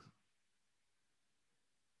story here.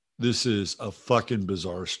 This is a fucking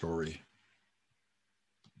bizarre story.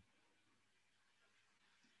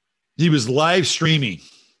 He was live streaming.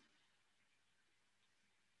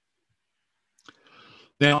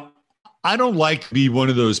 Now, I don't like to be one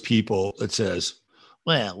of those people that says,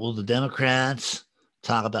 well, will the Democrats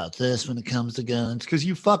talk about this when it comes to guns? Because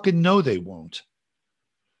you fucking know they won't.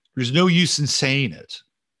 There's no use in saying it.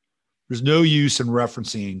 There's no use in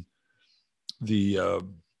referencing the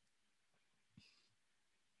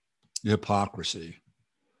hypocrisy.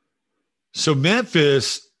 So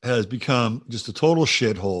Memphis has become just a total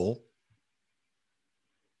shithole.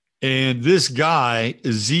 And this guy,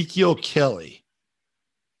 Ezekiel Kelly.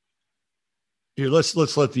 Here, let's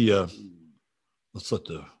let the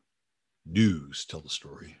news tell the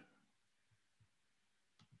story.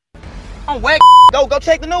 I'm whack. Go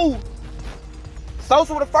check the news.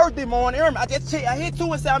 Social with the first this morning, you hear me? I hit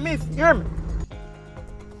two in South Memphis, you hear me?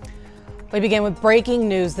 We begin with breaking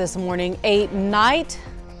news this morning. A night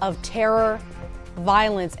of terror,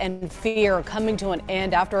 violence, and fear coming to an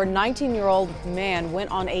end after a 19-year-old man went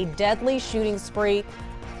on a deadly shooting spree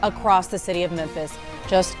across the city of Memphis.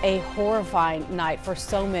 Just a horrifying night for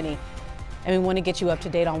so many. And we want to get you up to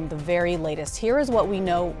date on the very latest. Here is what we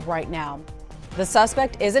know right now. The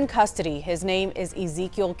suspect is in custody. His name is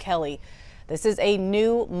Ezekiel Kelly. This is a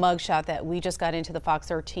new mugshot that we just got into the Fox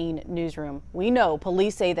 13 newsroom. We know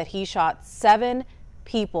police say that he shot 7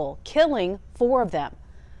 people, killing 4 of them.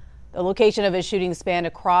 The location of his shooting spanned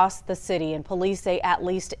across the city, and police say at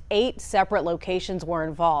least 8 separate locations were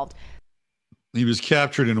involved. He was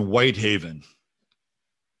captured in Whitehaven,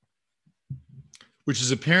 which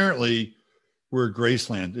is apparently where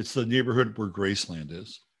Graceland, it's the neighborhood where Graceland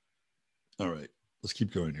is. All right, let's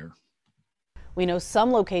keep going here. We know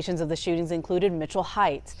some locations of the shootings included Mitchell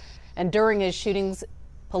Heights. And during his shootings,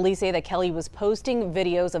 police say that Kelly was posting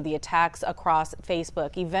videos of the attacks across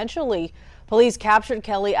Facebook. Eventually, police captured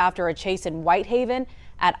Kelly after a chase in Whitehaven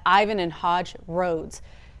at Ivan and Hodge Roads.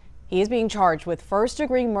 He is being charged with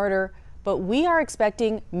first-degree murder, but we are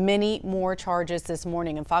expecting many more charges this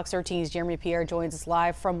morning. And Fox 13's Jeremy Pierre joins us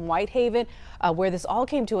live from Whitehaven, where this all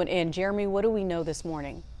came to an end. Jeremy, what do we know this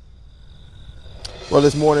morning? Well,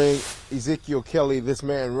 this morning, Ezekiel Kelly, this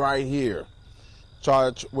man right here,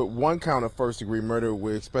 charged with one count of first-degree murder.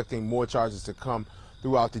 We're expecting more charges to come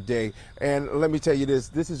throughout the day. And let me tell you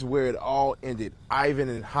this is where it all ended. Ivan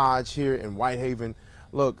and Hodge here in Whitehaven.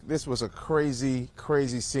 Look, this was a crazy,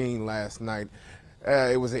 crazy scene last night.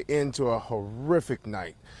 It was an end to a horrific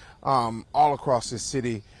night. All across the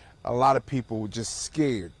city, a lot of people were just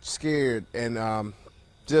scared. And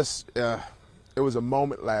it was a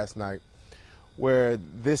moment last night where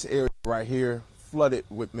this area right here flooded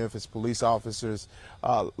with Memphis police officers,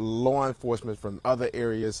 law enforcement from other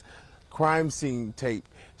areas, crime scene tape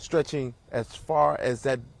stretching as far as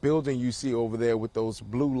that building you see over there with those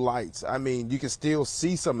blue lights. I mean, you can still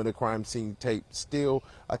see some of the crime scene tape still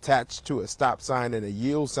attached to a stop sign and a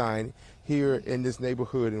yield sign here in this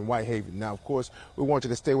neighborhood in Whitehaven. Now, of course, we want you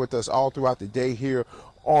to stay with us all throughout the day here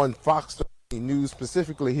on Fox 13 News,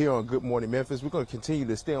 specifically here on Good Morning Memphis. We're going to continue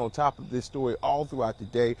to stay on top of this story all throughout the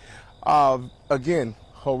day. Again,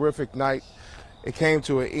 horrific night. It came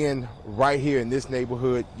to an end right here in this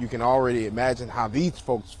neighborhood. You can already imagine how these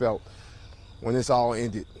folks felt when this all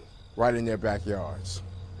ended right in their backyards.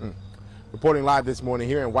 Reporting live this morning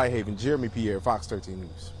here in Whitehaven, Jeremy Pierre, Fox 13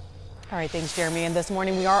 News. All right, thanks, Jeremy. And this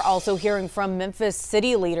morning we are also hearing from Memphis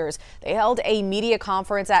city leaders. They held a media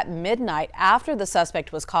conference at midnight after the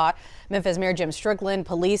suspect was caught. Memphis Mayor Jim Strickland,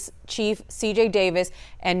 Police Chief C.J. Davis,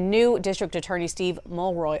 and new District Attorney Steve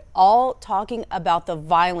Mulroy all talking about the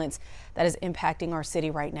violence that is impacting our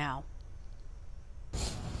city right now.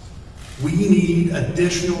 We need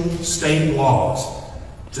additional state laws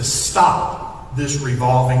to stop this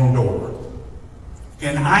revolving door.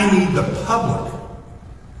 And I need the public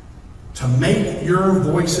to make your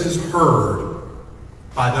voices heard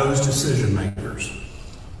by those decision makers.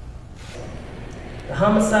 The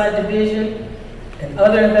Homicide Division and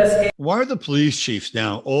other investigators. Why are the police chiefs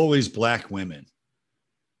now always black women?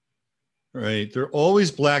 Right? They're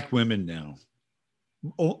always black women now.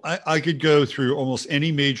 I could go through almost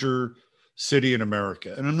any major city in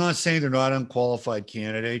America, and I'm not saying they're not unqualified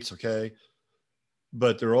candidates, okay?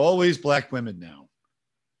 But they're always black women now.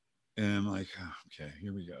 And I'm like, oh, okay,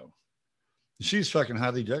 here we go. She's fucking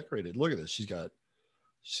highly decorated. Look at this. She's got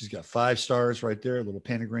 5 stars right there, a little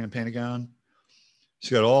pentagon.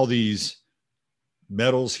 She's got all these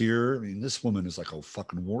medals here. I mean, this woman is like a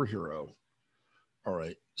fucking war hero. All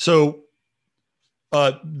right. So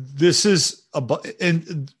this is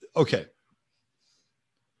okay.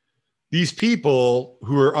 These people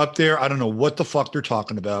who are up there, I don't know what the fuck they're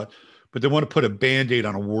talking about, but they want to put a Band-Aid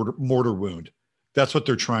on a mortar wound. That's what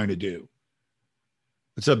they're trying to do.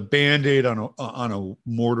 It's a Band-Aid on a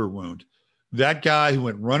mortar wound. That guy who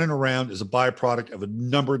went running around is a byproduct of a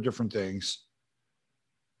number of different things.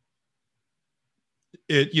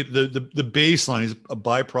 The baseline is a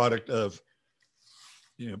byproduct of,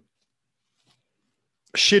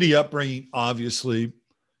 shitty upbringing, obviously.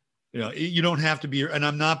 You don't have to be, and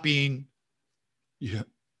I'm not being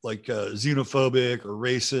xenophobic or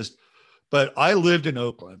racist, but I lived in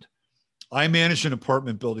Oakland. I managed an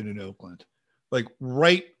apartment building in Oakland, like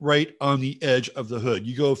right on the edge of the hood.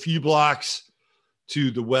 You go a few blocks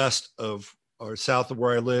to the west of or south of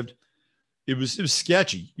where I lived. It was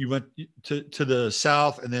sketchy. You went to the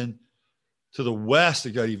south, and then to the west,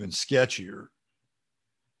 it got even sketchier.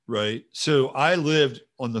 Right. So I lived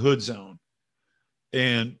on the hood zone,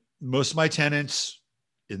 and most of my tenants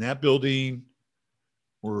in that building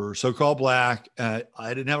were so-called black. I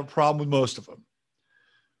didn't have a problem with most of them,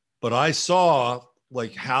 but I saw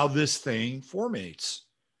like how this thing formates,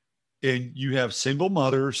 and you have single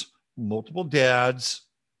mothers, multiple dads.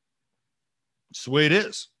 It's the way it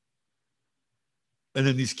is. And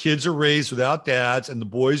then these kids are raised without dads, and the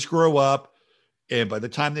boys grow up. And by the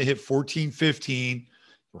time they hit 14, 15,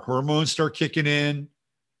 the hormones start kicking in.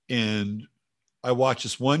 And I watched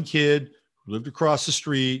this one kid who lived across the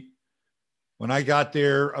street. When I got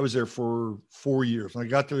there, I was there for 4 years. When I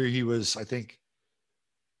got there, he was, I think,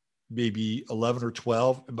 maybe 11 or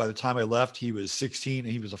 12. And by the time I left, he was 16,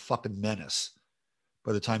 and he was a fucking menace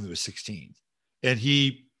by the time he was 16. And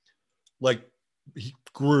he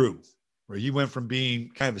grew. Right? He went from being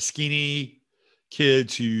kind of a skinny kid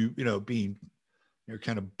to, being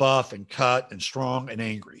kind of buff and cut and strong and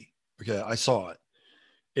angry. Okay, I saw it.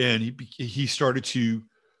 And he started to,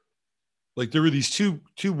 there were these two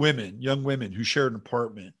women, young women, who shared an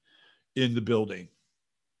apartment in the building.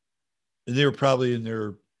 And they were probably in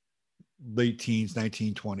their late teens,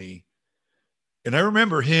 19, 20. And I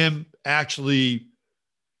remember him actually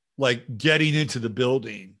getting into the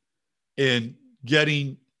building and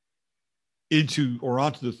getting into or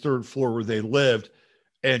onto the third floor where they lived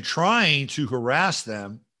and trying to harass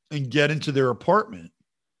them and get into their apartment.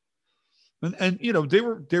 And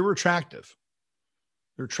they were attractive.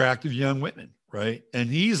 They're attractive young women, right? And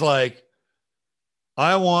he's like,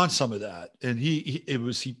 I want some of that. And he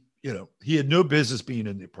had no business being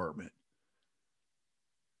in the apartment.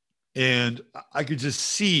 And I could just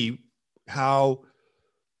see how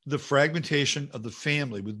the fragmentation of the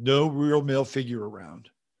family with no real male figure around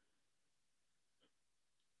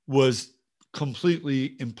was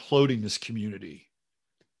completely imploding this community.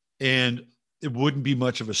 And it wouldn't be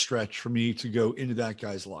much of a stretch for me to go into that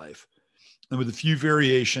guy's life. And with a few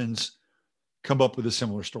variations, come up with a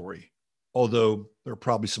similar story. Although there are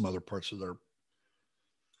probably some other parts of there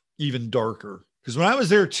even darker. Because when I was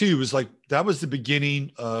there too, it was like, that was the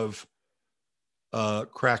beginning of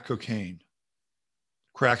crack cocaine.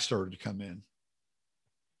 Crack started to come in.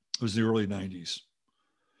 It was the early 90s.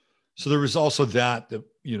 So there was also that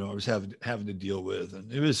I was having to deal with.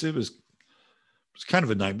 And it was kind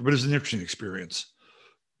of a nightmare, but it was an interesting experience.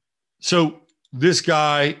 So this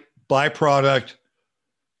guy, byproduct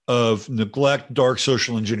of neglect, dark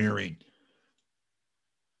social engineering.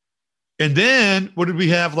 And then what did we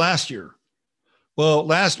have last year?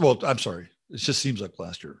 I'm sorry. It just seems like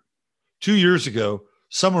last year. 2 years ago,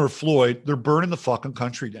 Summer of Floyd, they're burning the fucking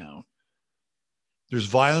country down. There's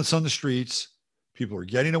violence on the streets. People are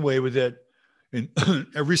getting away with it. And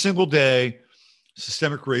every single day,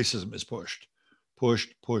 systemic racism is pushed.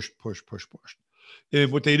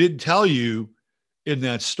 And what they didn't tell you in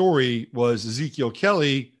that story was Ezekiel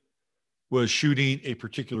Kelly was shooting a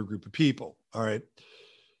particular group of people. All right.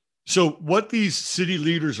 So what these city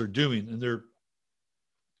leaders are doing, and they're,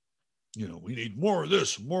 we need more of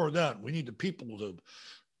this, more of that. We need the people to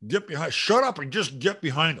get behind, shut up and just get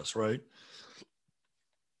behind us, right?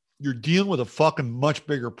 You're dealing with a fucking much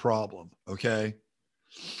bigger problem, okay?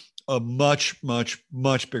 A much, much,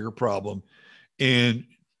 much bigger problem. And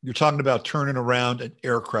you're talking about turning around an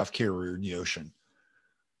aircraft carrier in the ocean.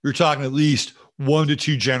 You're talking at least 1 to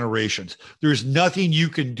 2 generations. There's nothing you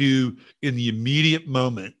can do in the immediate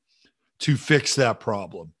moment to fix that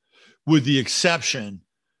problem, with the exception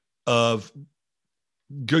of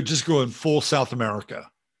just going full South America,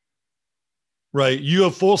 right? You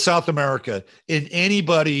have full South America, and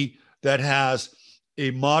anybody that has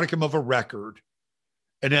a modicum of a record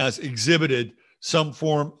and has exhibited some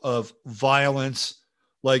form of violence,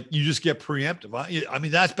 like, you just get preemptive. I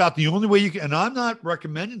mean, that's about the only way you can, and I'm not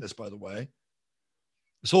recommending this, by the way,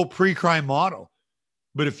 this whole pre-crime model.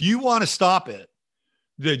 But if you want to stop it,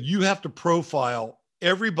 then you have to profile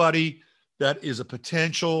everybody that is a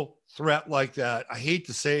potential threat like that. I hate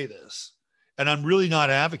to say this, and I'm really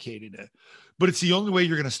not advocating it, but it's the only way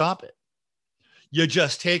you're going to stop it. You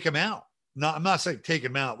just take them out. I'm not saying take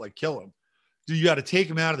them out like kill them. You got to take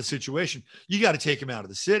them out of the situation. You got to take them out of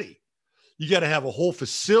the city. You got to have a whole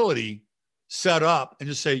facility set up and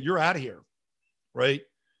just say, you're out of here, right?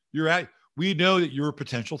 You're out. We know that you're a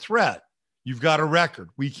potential threat. You've got a record.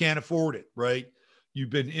 We can't afford it, right? You've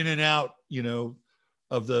been in and out,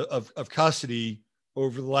 of custody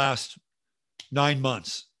over the last 9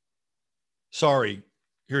 months. Sorry,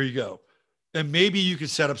 here you go. And maybe you can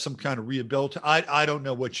set up some kind of rehabilitation. I don't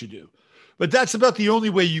know what you do, but that's about the only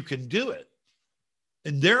way you can do it.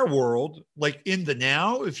 In their world, like in the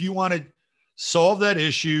now, if you want to solve that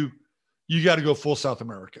issue, you got to go full South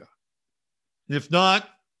America. And if not,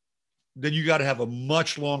 then you got to have a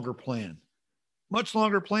much longer plan.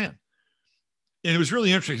 And it was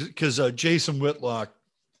really interesting because Jason Whitlock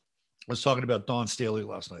was talking about Dawn Staley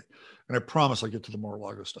last night. And I promise I'll get to the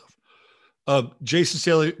Mar-A-Lago stuff.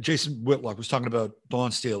 Jason Whitlock was talking about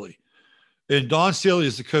Dawn Staley. And Dawn Staley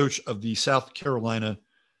is the coach of the South Carolina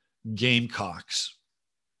Gamecocks.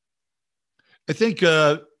 I think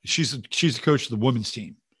she's the coach of the women's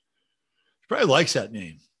team. She probably likes that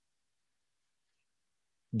name.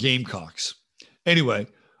 Gamecocks. Anyway,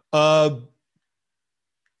 Dawn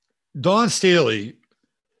Staley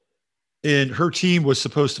and her team was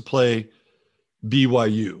supposed to play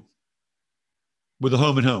BYU with a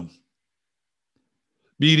home and home,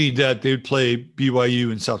 meaning that they'd play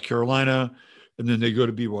BYU in South Carolina, and then they go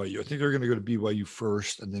to BYU. I think they're going to go to BYU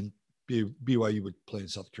first, and then BYU would play in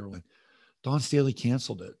South Carolina. Dawn Staley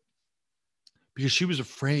canceled it because she was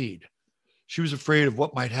afraid. She was afraid of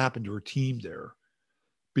what might happen to her team there,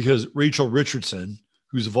 because Rachel Richardson,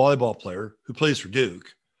 who's a volleyball player who plays for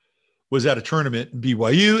Duke, was at a tournament in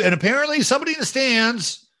BYU, and apparently somebody in the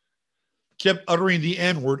stands kept uttering the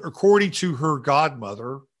N-word, according to her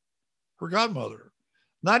godmother,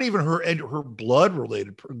 not even her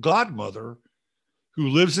blood-related godmother, who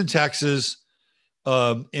lives in Texas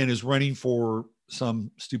and is running for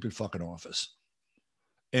some stupid fucking office,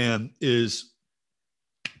 and is,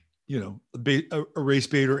 a race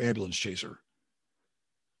baiter, ambulance chaser.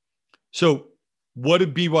 So What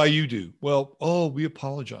did BYU do? Well, we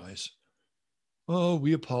apologize. Oh,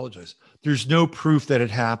 we apologize. There's no proof that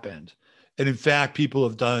it happened. And in fact, people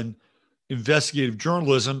have done investigative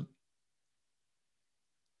journalism.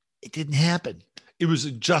 It didn't happen. It was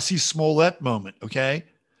a Jussie Smollett moment, okay?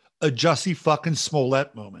 A Jussie fucking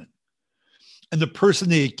Smollett moment. And the person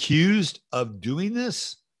they accused of doing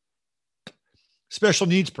this, special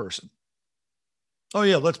needs person. Oh,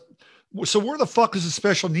 yeah, so where the fuck is the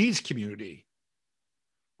special needs community?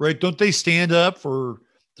 Right? Don't they stand up for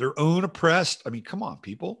their own oppressed? I mean, come on,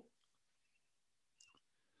 people.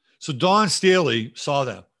 So Dawn Staley saw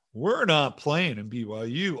that. We're not playing in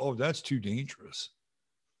BYU. Oh, that's too dangerous.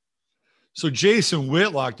 So Jason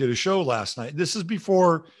Whitlock did a show last night. This is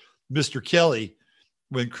before Mr. Kelly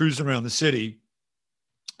went cruising around the city,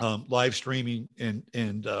 live streaming and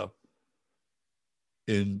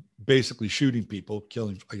basically shooting people,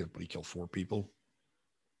 killing, I guess, but he killed 4 people.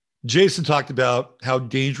 Jason talked about how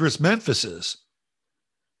dangerous Memphis is.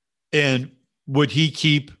 And would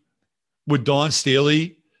Dawn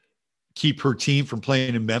Staley keep her team from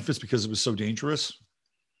playing in Memphis because it was so dangerous?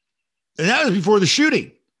 And that was before the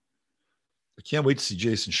shooting. I can't wait to see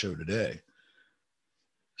Jason's show today.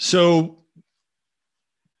 So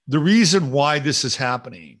the reason why this is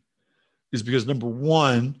happening is because, number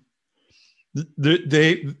one,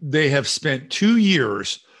 they have spent 2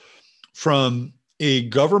 years from a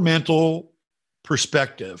governmental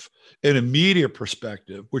perspective and a media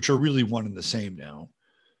perspective, which are really one and the same now.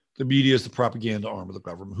 The media is the propaganda arm of the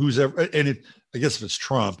government. I guess if it's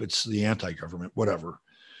Trump, it's the anti-government, whatever.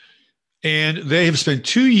 And they have spent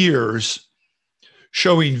 2 years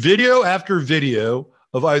showing video after video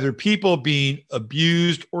of either people being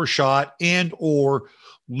abused or shot and or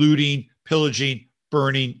looting, pillaging,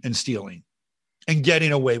 burning, and stealing and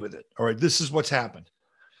getting away with it. All right, this is what's happened.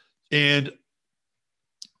 And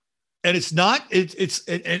it's not, and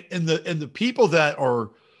the people that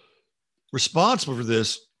are responsible for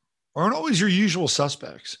this aren't always your usual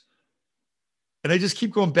suspects. And I just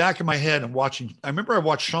keep going back in my head and watching. I remember I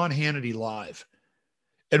watched Sean Hannity live,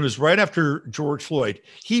 and it was right after George Floyd.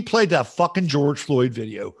 He played that fucking George Floyd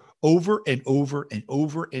video over and over and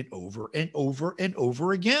over and over and over and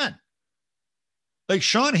over again. Like,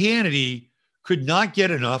 Sean Hannity could not get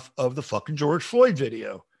enough of the fucking George Floyd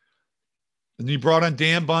video. And he brought on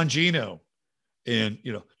Dan Bongino. And,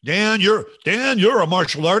 Dan, you're a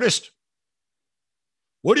martial artist.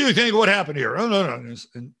 What do you think? What happened here? Oh, no. And,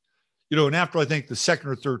 and after I think the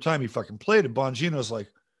second or third time he fucking played it, Bongino's like,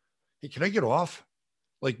 hey, can I get off?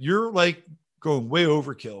 Like, you're like going way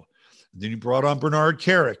overkill. And then he brought on Bernard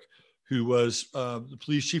Carrick, who was the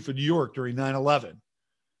police chief of New York during 9/11.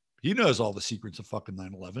 He knows all the secrets of fucking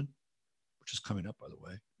 9/11, which is coming up, by the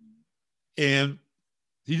way. And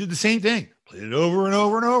he did the same thing, played it over and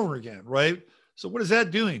over and over again, right? So what is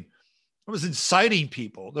that doing? That was inciting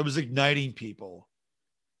people. That was igniting people.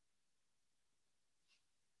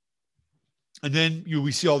 And then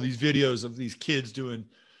we see all these videos of these kids doing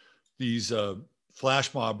these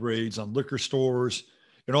flash mob raids on liquor stores,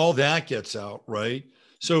 and all that gets out, right?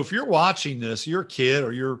 So if you're watching this, you're a kid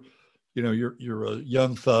or you're a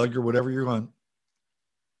young thug or whatever, you're going,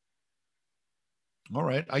 all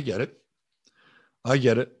right, I get it.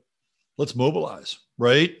 Let's mobilize,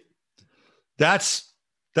 right? That's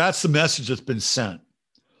the message that's been sent.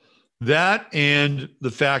 That, and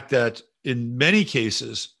the fact that in many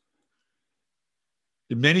cases,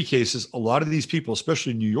 a lot of these people,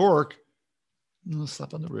 especially in New York,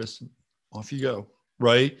 slap on the wrist and off you go,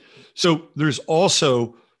 right? So there's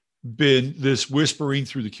also been this whispering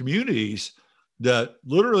through the communities that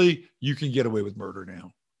literally you can get away with murder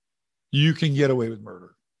now. You can get away with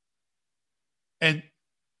murder. And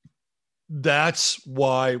that's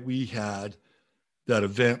why we had that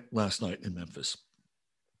event last night in Memphis.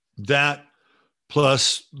 That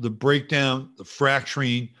plus the breakdown, the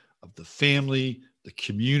fracturing of the family, the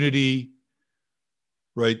community,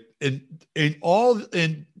 right? And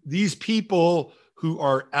these people who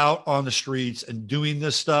are out on the streets and doing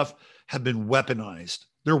this stuff have been weaponized.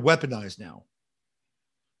 They're weaponized now.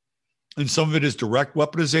 And some of it is direct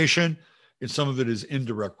weaponization, and some of it is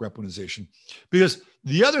indirect weaponization. Because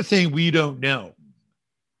the other thing we don't know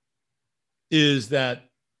is that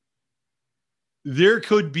there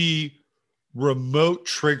could be remote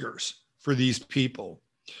triggers for these people.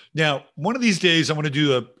 Now, one of these days, I want to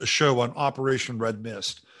do a show on Operation Red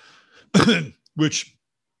Mist, which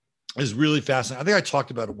is really fascinating. I think I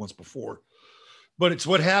talked about it once before, but it's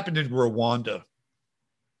what happened in Rwanda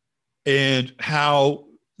and how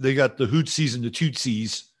they got the Hutsis and the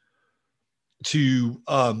Tutsis to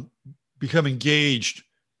become engaged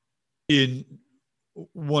in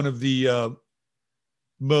one of the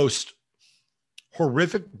most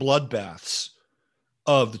horrific bloodbaths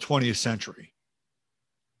of the 20th century.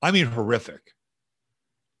 I mean, horrific.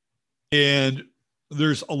 And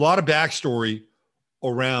there's a lot of backstory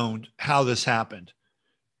around how this happened.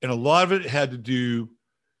 And a lot of it had to do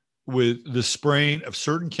with the spraying of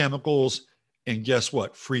certain chemicals and guess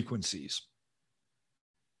what? Frequencies.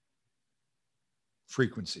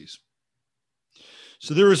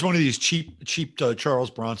 So there was one of these cheap Charles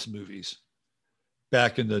Bronson movies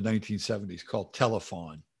back in the 1970s called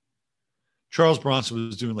Telephone. Charles Bronson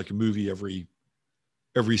was doing like a movie every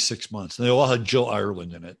 6 months, and they all had Jill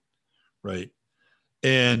Ireland in it, right?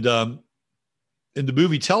 And in the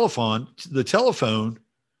movie Telephone, the telephone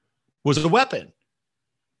was a weapon,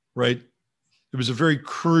 right? It was a very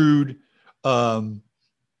crude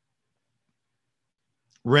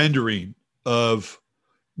rendering of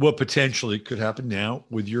what potentially could happen now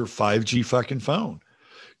with your 5G fucking phone.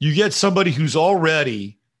 You get somebody who's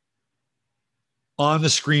already on the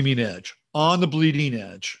screaming edge, on the bleeding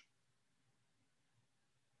edge,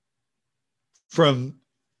 from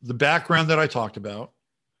the background that I talked about,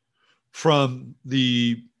 from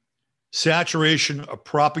the saturation of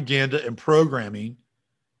propaganda and programming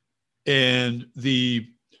and the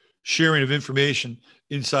sharing of information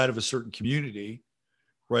inside of a certain community,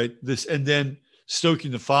 right? This, and then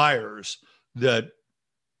stoking the fires that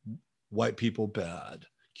white people bad,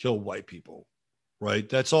 kill white people, right?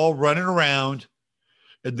 That's all running around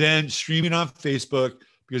and then streaming on Facebook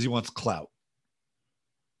because he wants clout.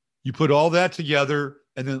 You put all that together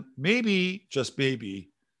and then maybe, just maybe,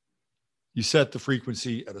 you set the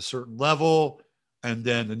frequency at a certain level, and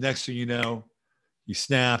then the next thing you know, he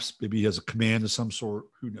snaps. Maybe he has a command of some sort.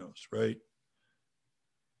 Who knows, right?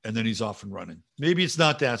 And then he's off and running. Maybe it's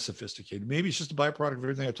not that sophisticated. Maybe it's just a byproduct of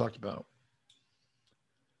everything I talked about.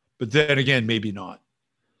 But then again, maybe not.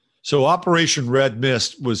 So Operation Red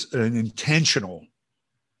Mist was an intentional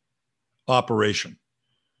operation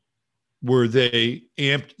where they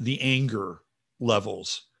amped the anger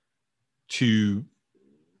levels to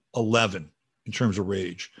 11 in terms of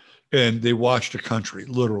rage. And they watched a country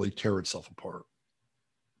literally tear itself apart.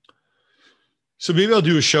 So maybe I'll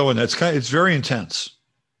do a show on that. It's very intense.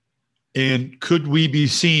 And could we be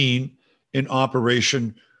seeing an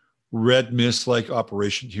Operation Red Mist like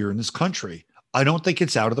operation here in this country? I don't think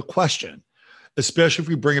it's out of the question, especially if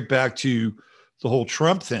we bring it back to the whole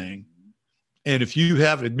Trump thing. And if you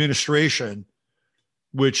have an administration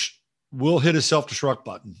which will hit a self-destruct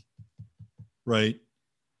button, right?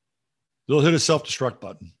 They'll hit a self-destruct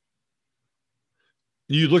button.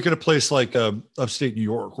 You look at a place like upstate New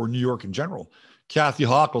York or New York in general. Kathy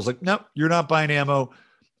Hochul's like, no, you're not buying ammo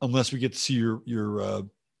unless we get to see your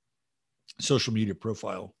social media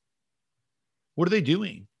profile. What are they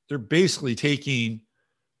doing? They're basically taking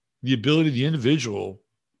the ability of the individual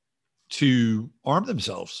to arm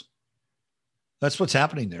themselves. That's what's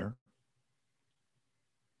happening there.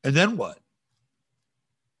 And then what?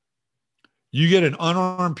 You get an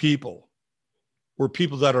unarmed people or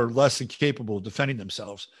people that are less than capable of defending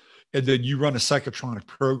themselves, and then you run a psychotronic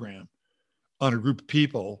program on a group of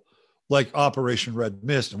people like Operation Red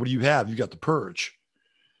Mist. And what do you have? You got the Purge.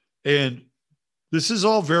 And this is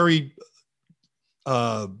all very,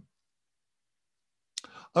 I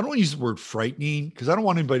don't want to use the word frightening because I don't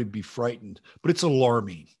want anybody to be frightened, but it's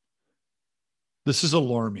alarming. This is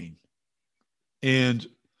alarming. And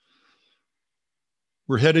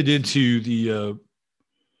we're headed into the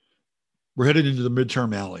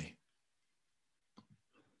midterm alley.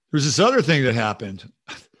 There's this other thing that happened.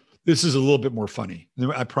 This is a little bit more funny.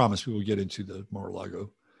 I promise we will get into the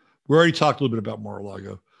Mar-A-Lago. We already talked a little bit about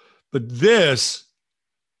Mar-A-Lago, but this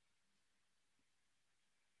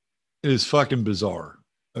is fucking bizarre.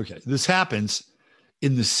 Okay, this happens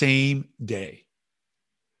in the same day.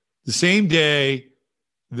 The same day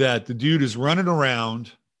that the dude is running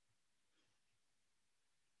around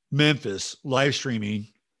Memphis live streaming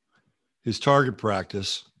his target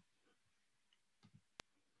practice,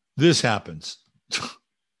 this happens.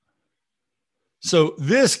 So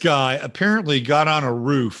this guy apparently got on a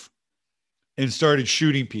roof and started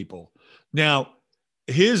shooting people. Now,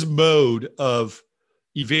 his mode of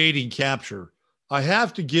evading capture, I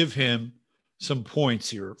have to give him some points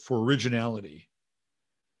here for originality.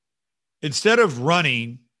 Instead of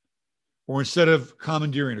running or instead of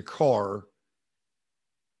commandeering a car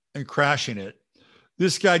and crashing it,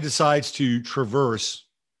 this guy decides to traverse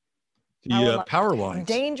the power lines.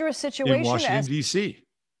 Dangerous situation in Washington, D.C.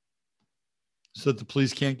 so that the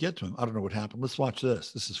police can't get to him. I don't know what happened. Let's watch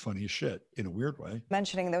this. This is funny as shit in a weird way.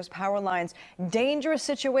 Mentioning those power lines. Dangerous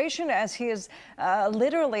situation as he is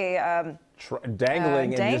literally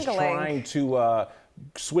dangling and just trying to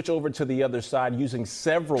switch over to the other side using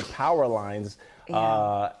several power lines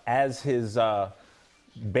as his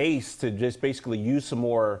base to just basically use some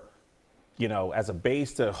more, as a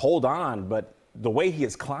base to hold on. But the way he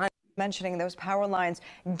is climbing. Mentioning those power lines,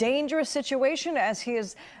 dangerous situation as he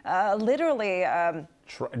is literally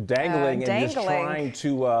dangling and just trying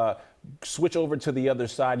to switch over to the other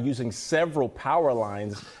side using several power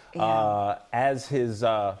lines as his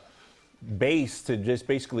base to just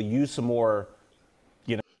basically use some more,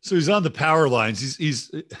 So he's on the power lines. He's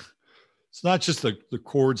it's not just the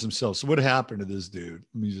cords themselves. So what happened to this dude?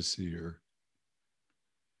 Let me just see here.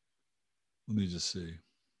 Let me just see.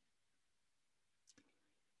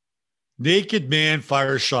 Naked man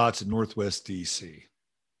fires shots in Northwest DC.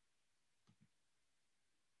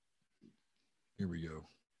 Here we go.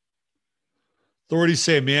 Authorities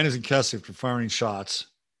say a man is in custody after firing shots,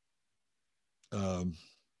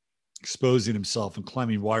 exposing himself and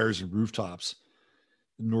climbing wires and rooftops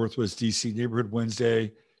in Northwest DC neighborhood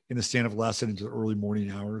Wednesday in the stand of lasted into the early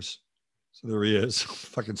morning hours. So there he is,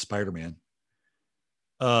 fucking Spider-Man.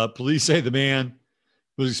 Police say the man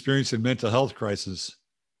was experiencing a mental health crisis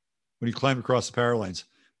when he climbed across the power lines.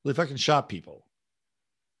 They fucking shot people.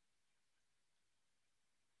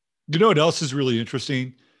 You know what else is really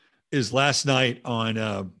interesting is last night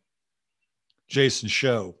on Jason's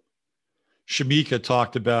show, Shamika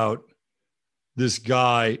talked about this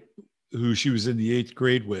guy who she was in the 8th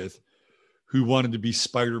grade with who wanted to be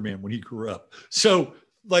Spider-Man when he grew up. So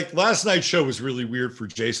like last night's show was really weird for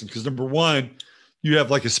Jason because number one, you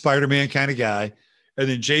have like a Spider-Man kind of guy. And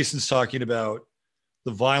then Jason's talking about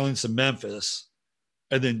the violence in Memphis.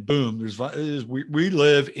 And then boom, we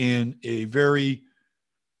live in a very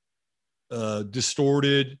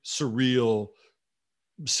distorted, surreal,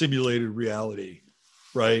 simulated reality,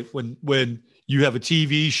 right? When you have a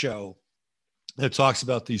TV show that talks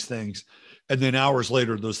about these things, and then hours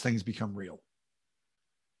later, those things become real.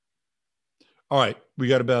 All right, we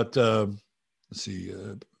got about, 10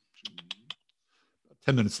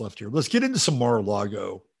 minutes left here. Let's get into some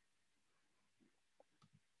Mar-A-Lago.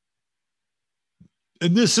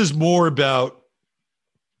 And this is more about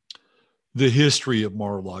the history of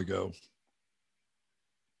Mar-A-Lago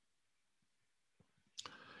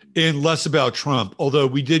and less about Trump, although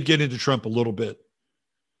we did get into Trump a little bit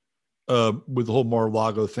with the whole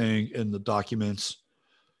Mar-A-Lago thing and the documents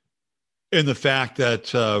and the fact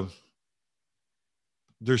that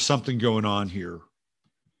there's something going on here.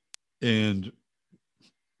 And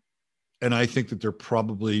I think that they're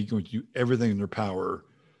probably going to do everything in their power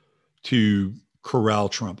to corral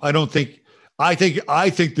Trump. I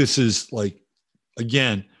think this is like,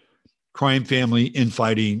 again, crime family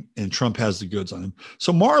infighting, and Trump has the goods on him.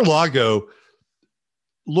 So Mar-a-Lago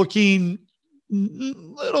looking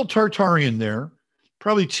little Tartarian there,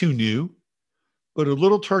 probably too new, but a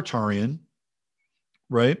little Tartarian,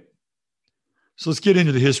 right? So let's get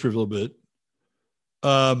into the history of a little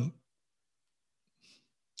bit.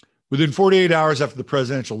 Within 48 hours after the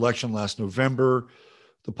presidential election last November,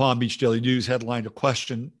 the Palm Beach Daily News headlined a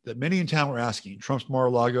question that many in town were asking: Trump's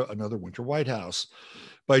Mar-a-Lago another winter White House?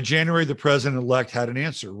 By January, the president-elect had an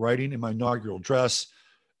answer, writing in my inaugural address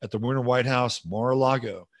at the winter White House,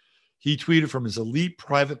 Mar-a-Lago. He tweeted from his elite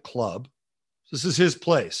private club. This is his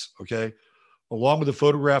place, okay? Along with a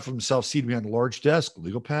photograph of himself seated behind a large desk,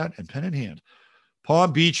 legal pad, and pen in hand.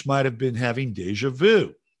 Palm Beach might have been having deja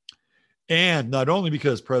vu. And not only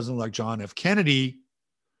because President-elect John F. Kennedy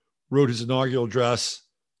wrote his inaugural address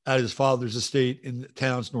at his father's estate in the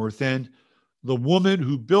town's north end, the woman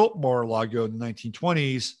who built Mar-a-Lago in the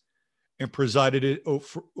 1920s and presided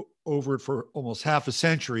over it for almost half a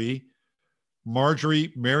century,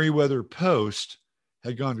 Marjorie Merriweather Post,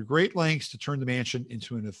 had gone to great lengths to turn the mansion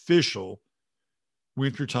into an official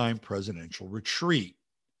wintertime presidential retreat.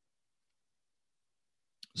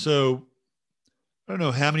 So I don't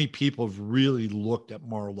know how many people have really looked at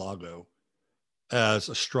Mar-a-Lago as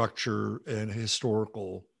a structure and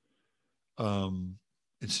historical,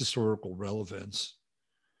 its historical relevance.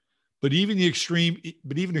 But even extreme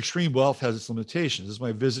wealth has its limitations. As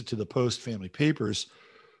my visit to the Post family papers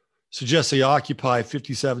suggests, they occupy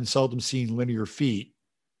 57 seldom seen linear feet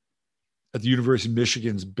at the University of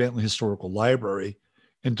Michigan's Bentley Historical Library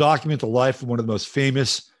and document the life of one of the most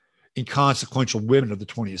famous and consequential women of the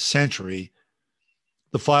 20th century.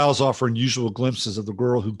 The files offer unusual glimpses of the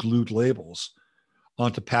girl who glued labels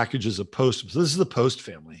onto packages of Post. So this is the Post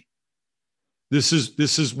family. This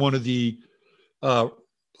is one of the, I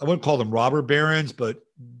wouldn't call them robber barons, but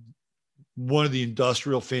one of the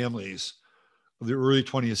industrial families of the early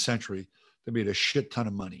 20th century that made a shit ton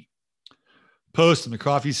of money. Post and the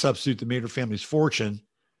coffee substitute that made her family's fortune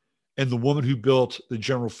and the woman who built the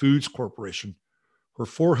General Foods Corporation, her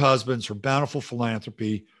 4 husbands, her bountiful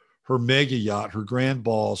philanthropy, her mega yacht, her grand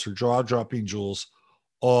balls, her jaw-dropping jewels,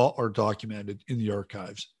 all are documented in the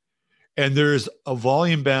archives. And there's a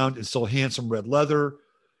volume bound and still handsome red leather,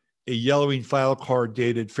 a yellowing file card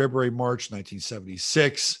dated February, March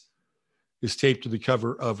 1976 is taped to the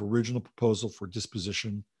cover of Original Proposal for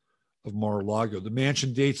Disposition of Mar-a-Lago. The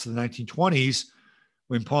mansion dates to the 1920s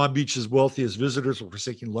when Palm Beach's wealthiest visitors were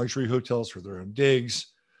forsaking luxury hotels for their own digs,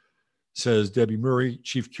 says Debbie Murray,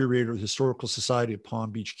 Chief Curator of the Historical Society of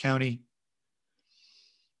Palm Beach County.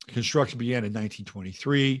 Construction began in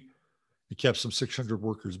 1923. It kept some 600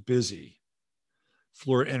 workers busy.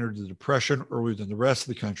 Florida entered the Depression earlier than the rest of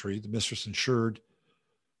the country. The mistress ensured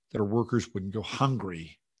that her workers wouldn't go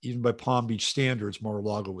hungry. Even by Palm Beach standards,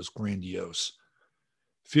 Mar-a-Lago was grandiose.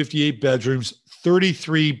 58 bedrooms,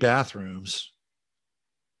 33 bathrooms.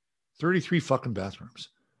 33 fucking bathrooms.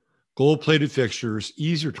 Gold-plated fixtures,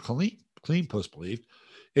 easier to clean, post-believed.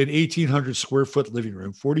 An 1,800 square foot living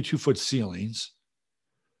room, 42-foot ceilings.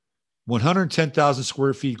 110,000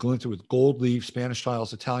 square feet glinted with gold leaf, Spanish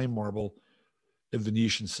tiles, Italian marble, and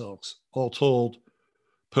Venetian silks. All told,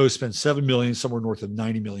 Post spent $7 million, somewhere north of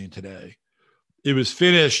 $90 million today. It was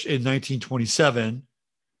finished in 1927.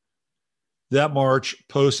 That March,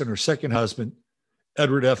 Post and her second husband,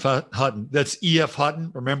 Edward F. Hutton, that's E.F.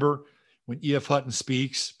 Hutton. Remember when E.F. Hutton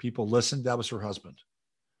speaks, people listen? That was her husband.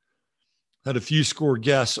 Had a few score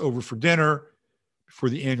guests over for dinner before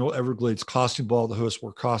the annual Everglades costume ball. The hosts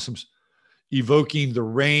wore costumes evoking the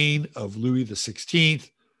reign of Louis XVI.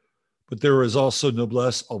 But there was also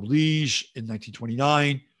noblesse oblige in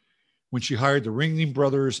 1929 when she hired the Ringling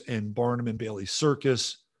Brothers and Barnum and Bailey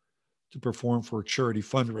Circus to perform for a charity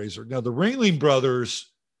fundraiser. Now, the Ringling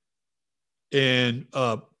Brothers and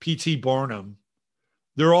P.T. Barnum,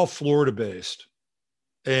 they're all Florida-based,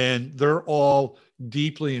 and they're all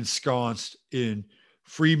deeply ensconced in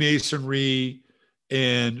Freemasonry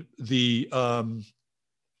and the, how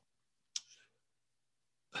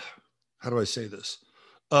do I say this?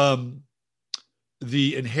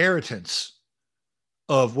 The inheritance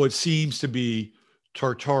of what seems to be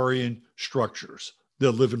Tartarian structures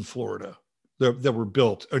that live in Florida, that were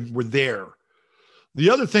built and were there. The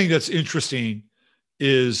other thing that's interesting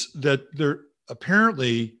is that there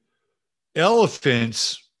apparently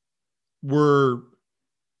elephants were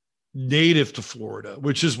native to Florida,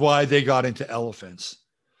 which is why they got into elephants.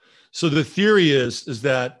 So the theory is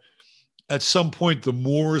that at some point the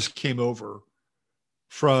Moors came over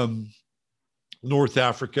from North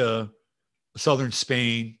Africa, southern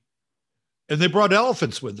Spain, and they brought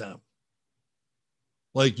elephants with them.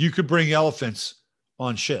 Like you could bring elephants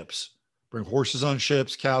on ships, bring horses on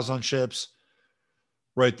ships, cows on ships,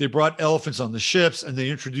 right? They brought elephants on the ships and they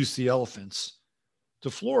introduced the elephants to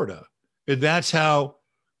Florida. And that's how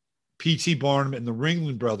P.T. Barnum and the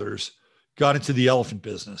Ringling Brothers got into the elephant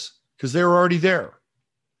business because they were already there.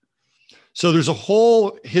 So there's a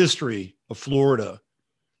whole history of Florida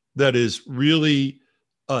that is really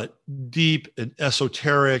deep and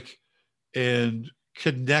esoteric and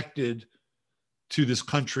connected to this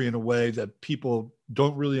country in a way that people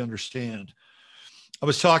don't really understand. I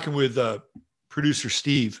was talking with producer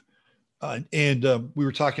Steve, and we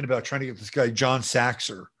were talking about trying to get this guy, John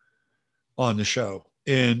Saxer, on the show.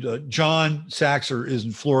 And John Saxer is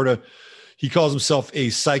in Florida. He calls himself a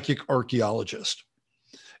psychic archaeologist.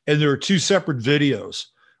 And there are 2 separate videos,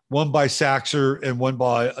 one by Saxer and one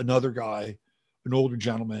by another guy, an older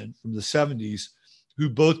gentleman from the 70s, who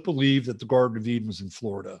both believe that the Garden of Eden was in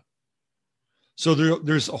Florida. So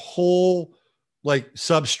there's a whole like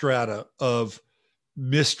substrata of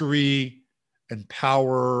mystery and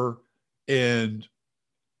power and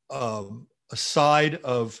a side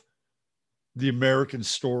of the American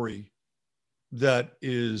story that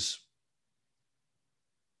is,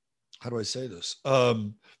 how do I say this?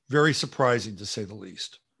 Very surprising to say the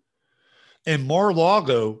least. And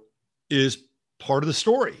Mar-a-Lago is part of the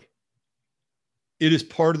story. It is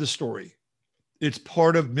part of the story. It's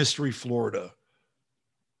part of Mystery Florida.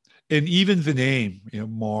 And even the name,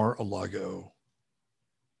 Mar-a-Lago.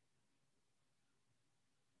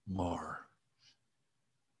 Mar-a-Lago.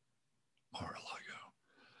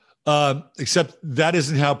 Except that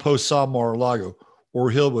isn't how Post saw Mar-a-Lago or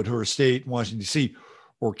Hillwood, her estate in Washington, D.C.,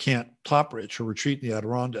 or Camp Topridge, her retreat in the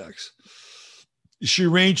Adirondacks. She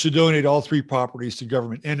arranged to donate all 3 properties to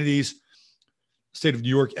government entities. The state of New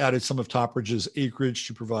York added some of Topridge's acreage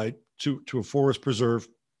to provide to a forest preserve,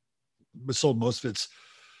 but sold most of its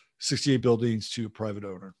 68 buildings to a private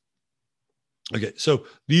owner. Okay, so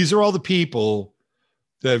these are all the people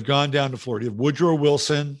that have gone down to Florida. You have Woodrow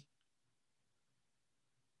Wilson,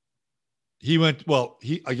 He went, well,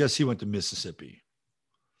 I guess he went to Mississippi,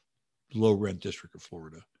 low rent district of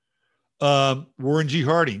Florida. Warren G.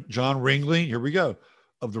 Harding, John Ringling, here we go,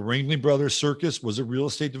 of the Ringling Brothers Circus, was a real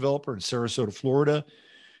estate developer in Sarasota, Florida.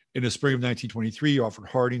 In the spring of 1923, he offered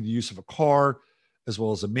Harding the use of a car as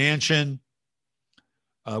well as a mansion,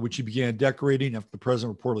 which he began decorating after the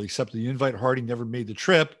president reportedly accepted the invite. Harding never made the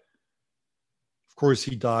trip. Of course,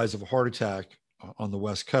 he dies of a heart attack on the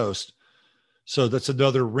West Coast. So that's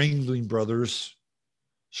another Ringling Brothers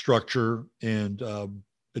structure and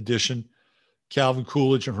addition. Calvin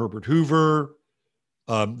Coolidge and Herbert Hoover.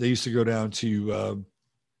 They used to go down to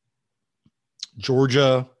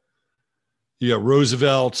Georgia. You got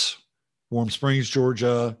Roosevelt, Warm Springs,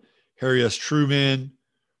 Georgia, Harry S. Truman,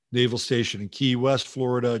 Naval Station in Key West,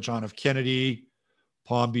 Florida, John F. Kennedy,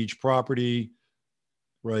 Palm Beach property,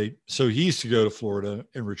 right? So he used to go to Florida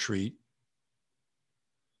and retreat.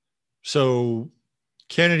 So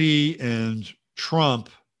Kennedy and Trump,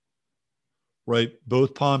 right?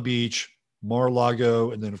 Both Palm Beach,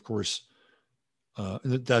 Mar-a-Lago, and then, of course,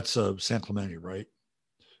 that's San Clemente, right?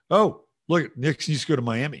 Oh, look, Nixon used to go to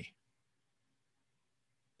Miami.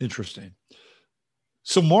 Interesting.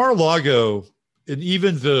 So Mar-a-Lago, and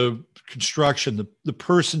even the construction, the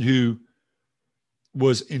person who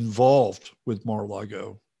was involved with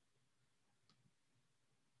Mar-a-Lago,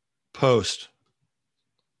 Post,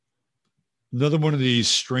 another one of these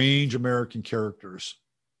strange American characters.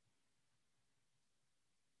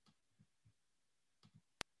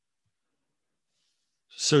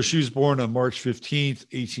 So she was born on March 15th,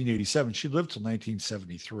 1887. She lived till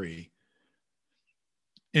 1973.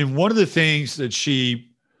 And one of the things that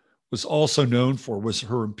she was also known for was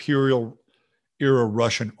her imperial era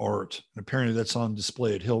Russian art. And apparently that's on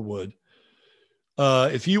display at Hillwood.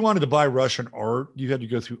 If you wanted to buy Russian art, you had to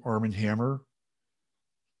go through Armand Hammer,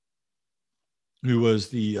 who was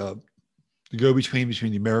the go-between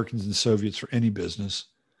between the Americans and the Soviets for any business.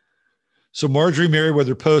 So Marjorie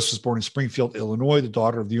Merriweather Post was born in Springfield, Illinois, the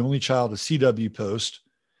daughter of the only child of C.W. Post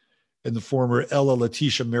and the former Ella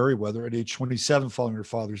Letitia Merriweather. At age 27, following her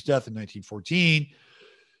father's death in 1914,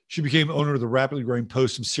 she became owner of the rapidly growing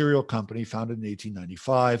Post and Cereal Company, founded in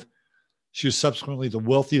 1895. She was subsequently the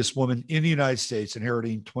wealthiest woman in the United States,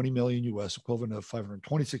 inheriting $20 million U.S., equivalent of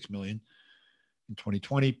 $526 million in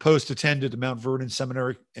 2020. Post attended the Mount Vernon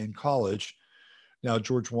Seminary and College, now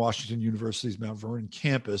George Washington University's Mount Vernon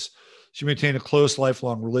campus. She maintained a close,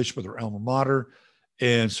 lifelong relationship with her alma mater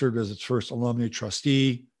and served as its first alumni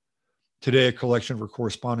trustee. Today, a collection of her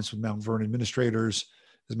correspondence with Mount Vernon administrators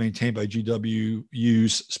is maintained by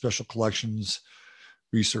GWU's Special Collections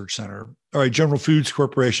Research Center. All right, General Foods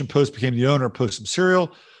Corporation. Post became the owner of Post Some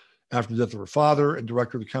Cereal after the death of her father and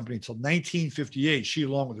director of the company until 1958. She,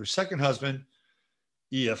 along with her second husband,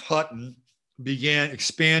 E.F. Hutton, began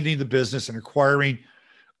expanding the business and acquiring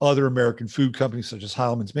other American food companies such as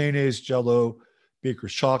Heilmann's Mayonnaise, Jell-O,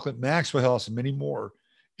 Baker's Chocolate, Maxwell House, and many more.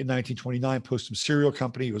 In 1929, Post Some Cereal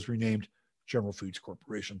Company was renamed General Foods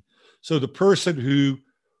Corporation. So the person who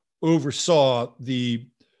oversaw the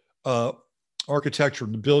architecture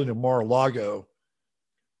and the building of Mar-a-Lago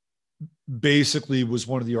basically was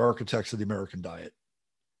one of the architects of the American diet.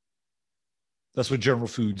 That's what General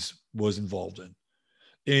Foods was involved in.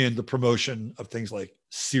 And the promotion of things like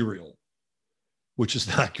cereal, which is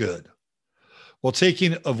not good. While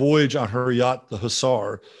taking a voyage on her yacht, the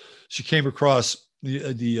Hussar, she came across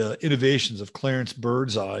the innovations of Clarence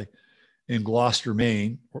Birdseye in Gloucester,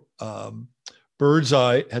 Maine.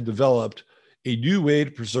 Birdseye had developed a new way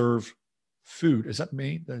to preserve food. Is that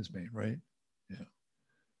Maine? That is Maine, right? Yeah.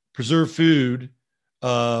 Preserve food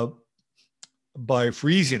by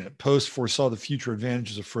freezing it. Post foresaw the future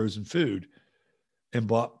advantages of frozen food and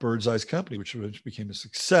bought Birdseye's company, which became a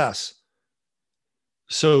success.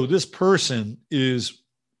 So this person is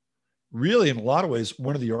really, in a lot of ways,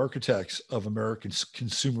 one of the architects of American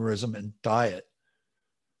consumerism and diet.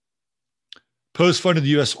 Post funded the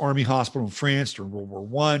U.S. Army Hospital in France during World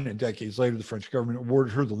War I, and decades later, the French government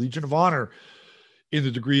awarded her the Legion of Honor in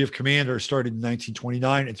the degree of commander, started in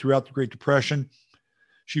 1929. And throughout the Great Depression,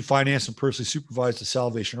 she financed and personally supervised the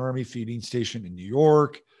Salvation Army feeding station in New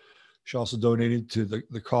York. She also donated to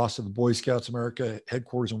the cost of the Boy Scouts America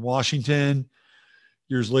headquarters in Washington.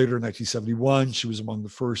 Years later, in 1971, she was among the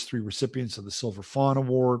first 3 recipients of the Silver Fawn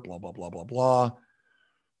Award, blah, blah, blah, blah, blah.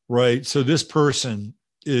 Right? So this person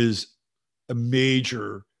is a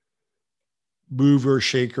major mover,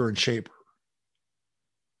 shaker, and shaper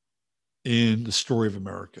in the story of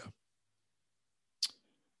America.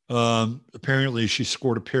 Apparently, she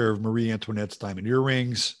scored a pair of Marie Antoinette's diamond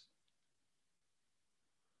earrings.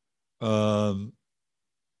 What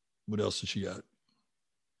else did she got?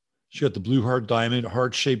 She got the blue heart diamond, a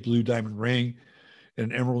heart-shaped blue diamond ring, and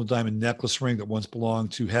an emerald diamond necklace ring that once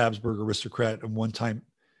belonged to Habsburg aristocrat and one-time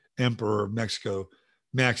emperor of Mexico,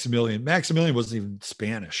 Maximilian. Maximilian wasn't even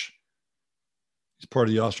Spanish. He's part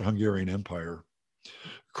of the Austro-Hungarian Empire.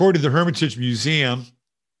 According to the Hermitage Museum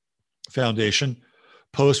Foundation,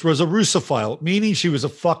 Post was a Russophile, meaning she was a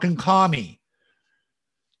fucking commie.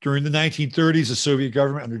 During the 1930s, the Soviet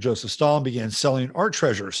government under Joseph Stalin began selling art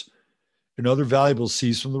treasures and other valuables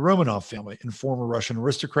seized from the Romanov family and former Russian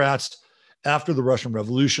aristocrats after the Russian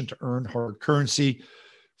Revolution to earn hard currency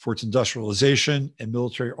for its industrialization and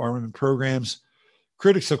military armament programs.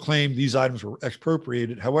 Critics have claimed these items were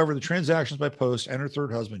expropriated. However, the transactions by Post and her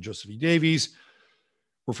third husband, Joseph E. Davies,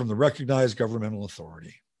 were from the recognized governmental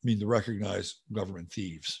authority, the recognized government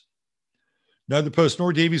thieves. Neither Post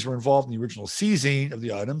nor Davies were involved in the original seizing of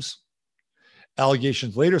the items.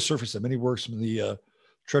 Allegations later surfaced that many works from the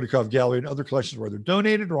Tretyakov Gallery and other collections were either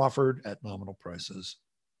donated or offered at nominal prices.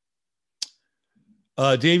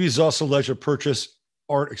 Davies also alleged to purchase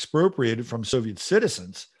art expropriated from Soviet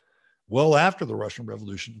citizens well after the Russian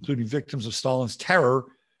Revolution, including victims of Stalin's terror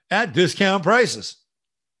at discount prices.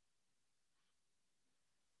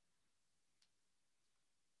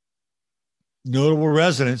 Notable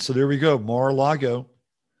residence. So there we go. Mar-A-Lago,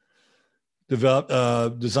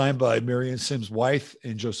 designed by Marion Sims Wyeth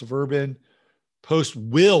and Joseph Urban. Post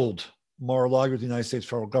willed Mar-a-Lago to the United States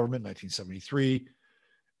federal government in 1973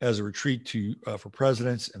 as a retreat for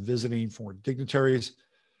presidents and visiting foreign dignitaries.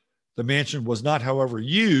 The mansion was not, however,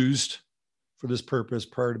 used for this purpose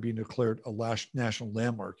prior to being declared a national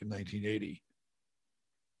landmark in 1980.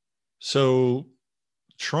 So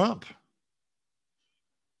Trump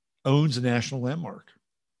owns a national landmark.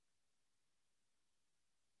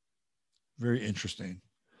 Very interesting.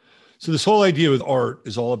 So this whole idea with art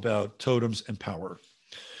is all about totems and power.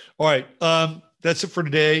 All right. That's it for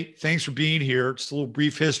today. Thanks for being here. Just a little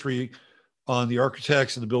brief history on the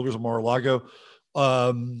architects and the builders of Mar-a-Lago.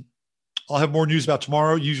 I'll have more news about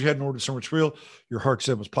tomorrow. Use your head in order to so much real. Your heart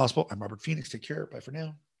said was possible. I'm Robert Phoenix. Take care. Bye for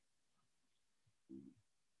now.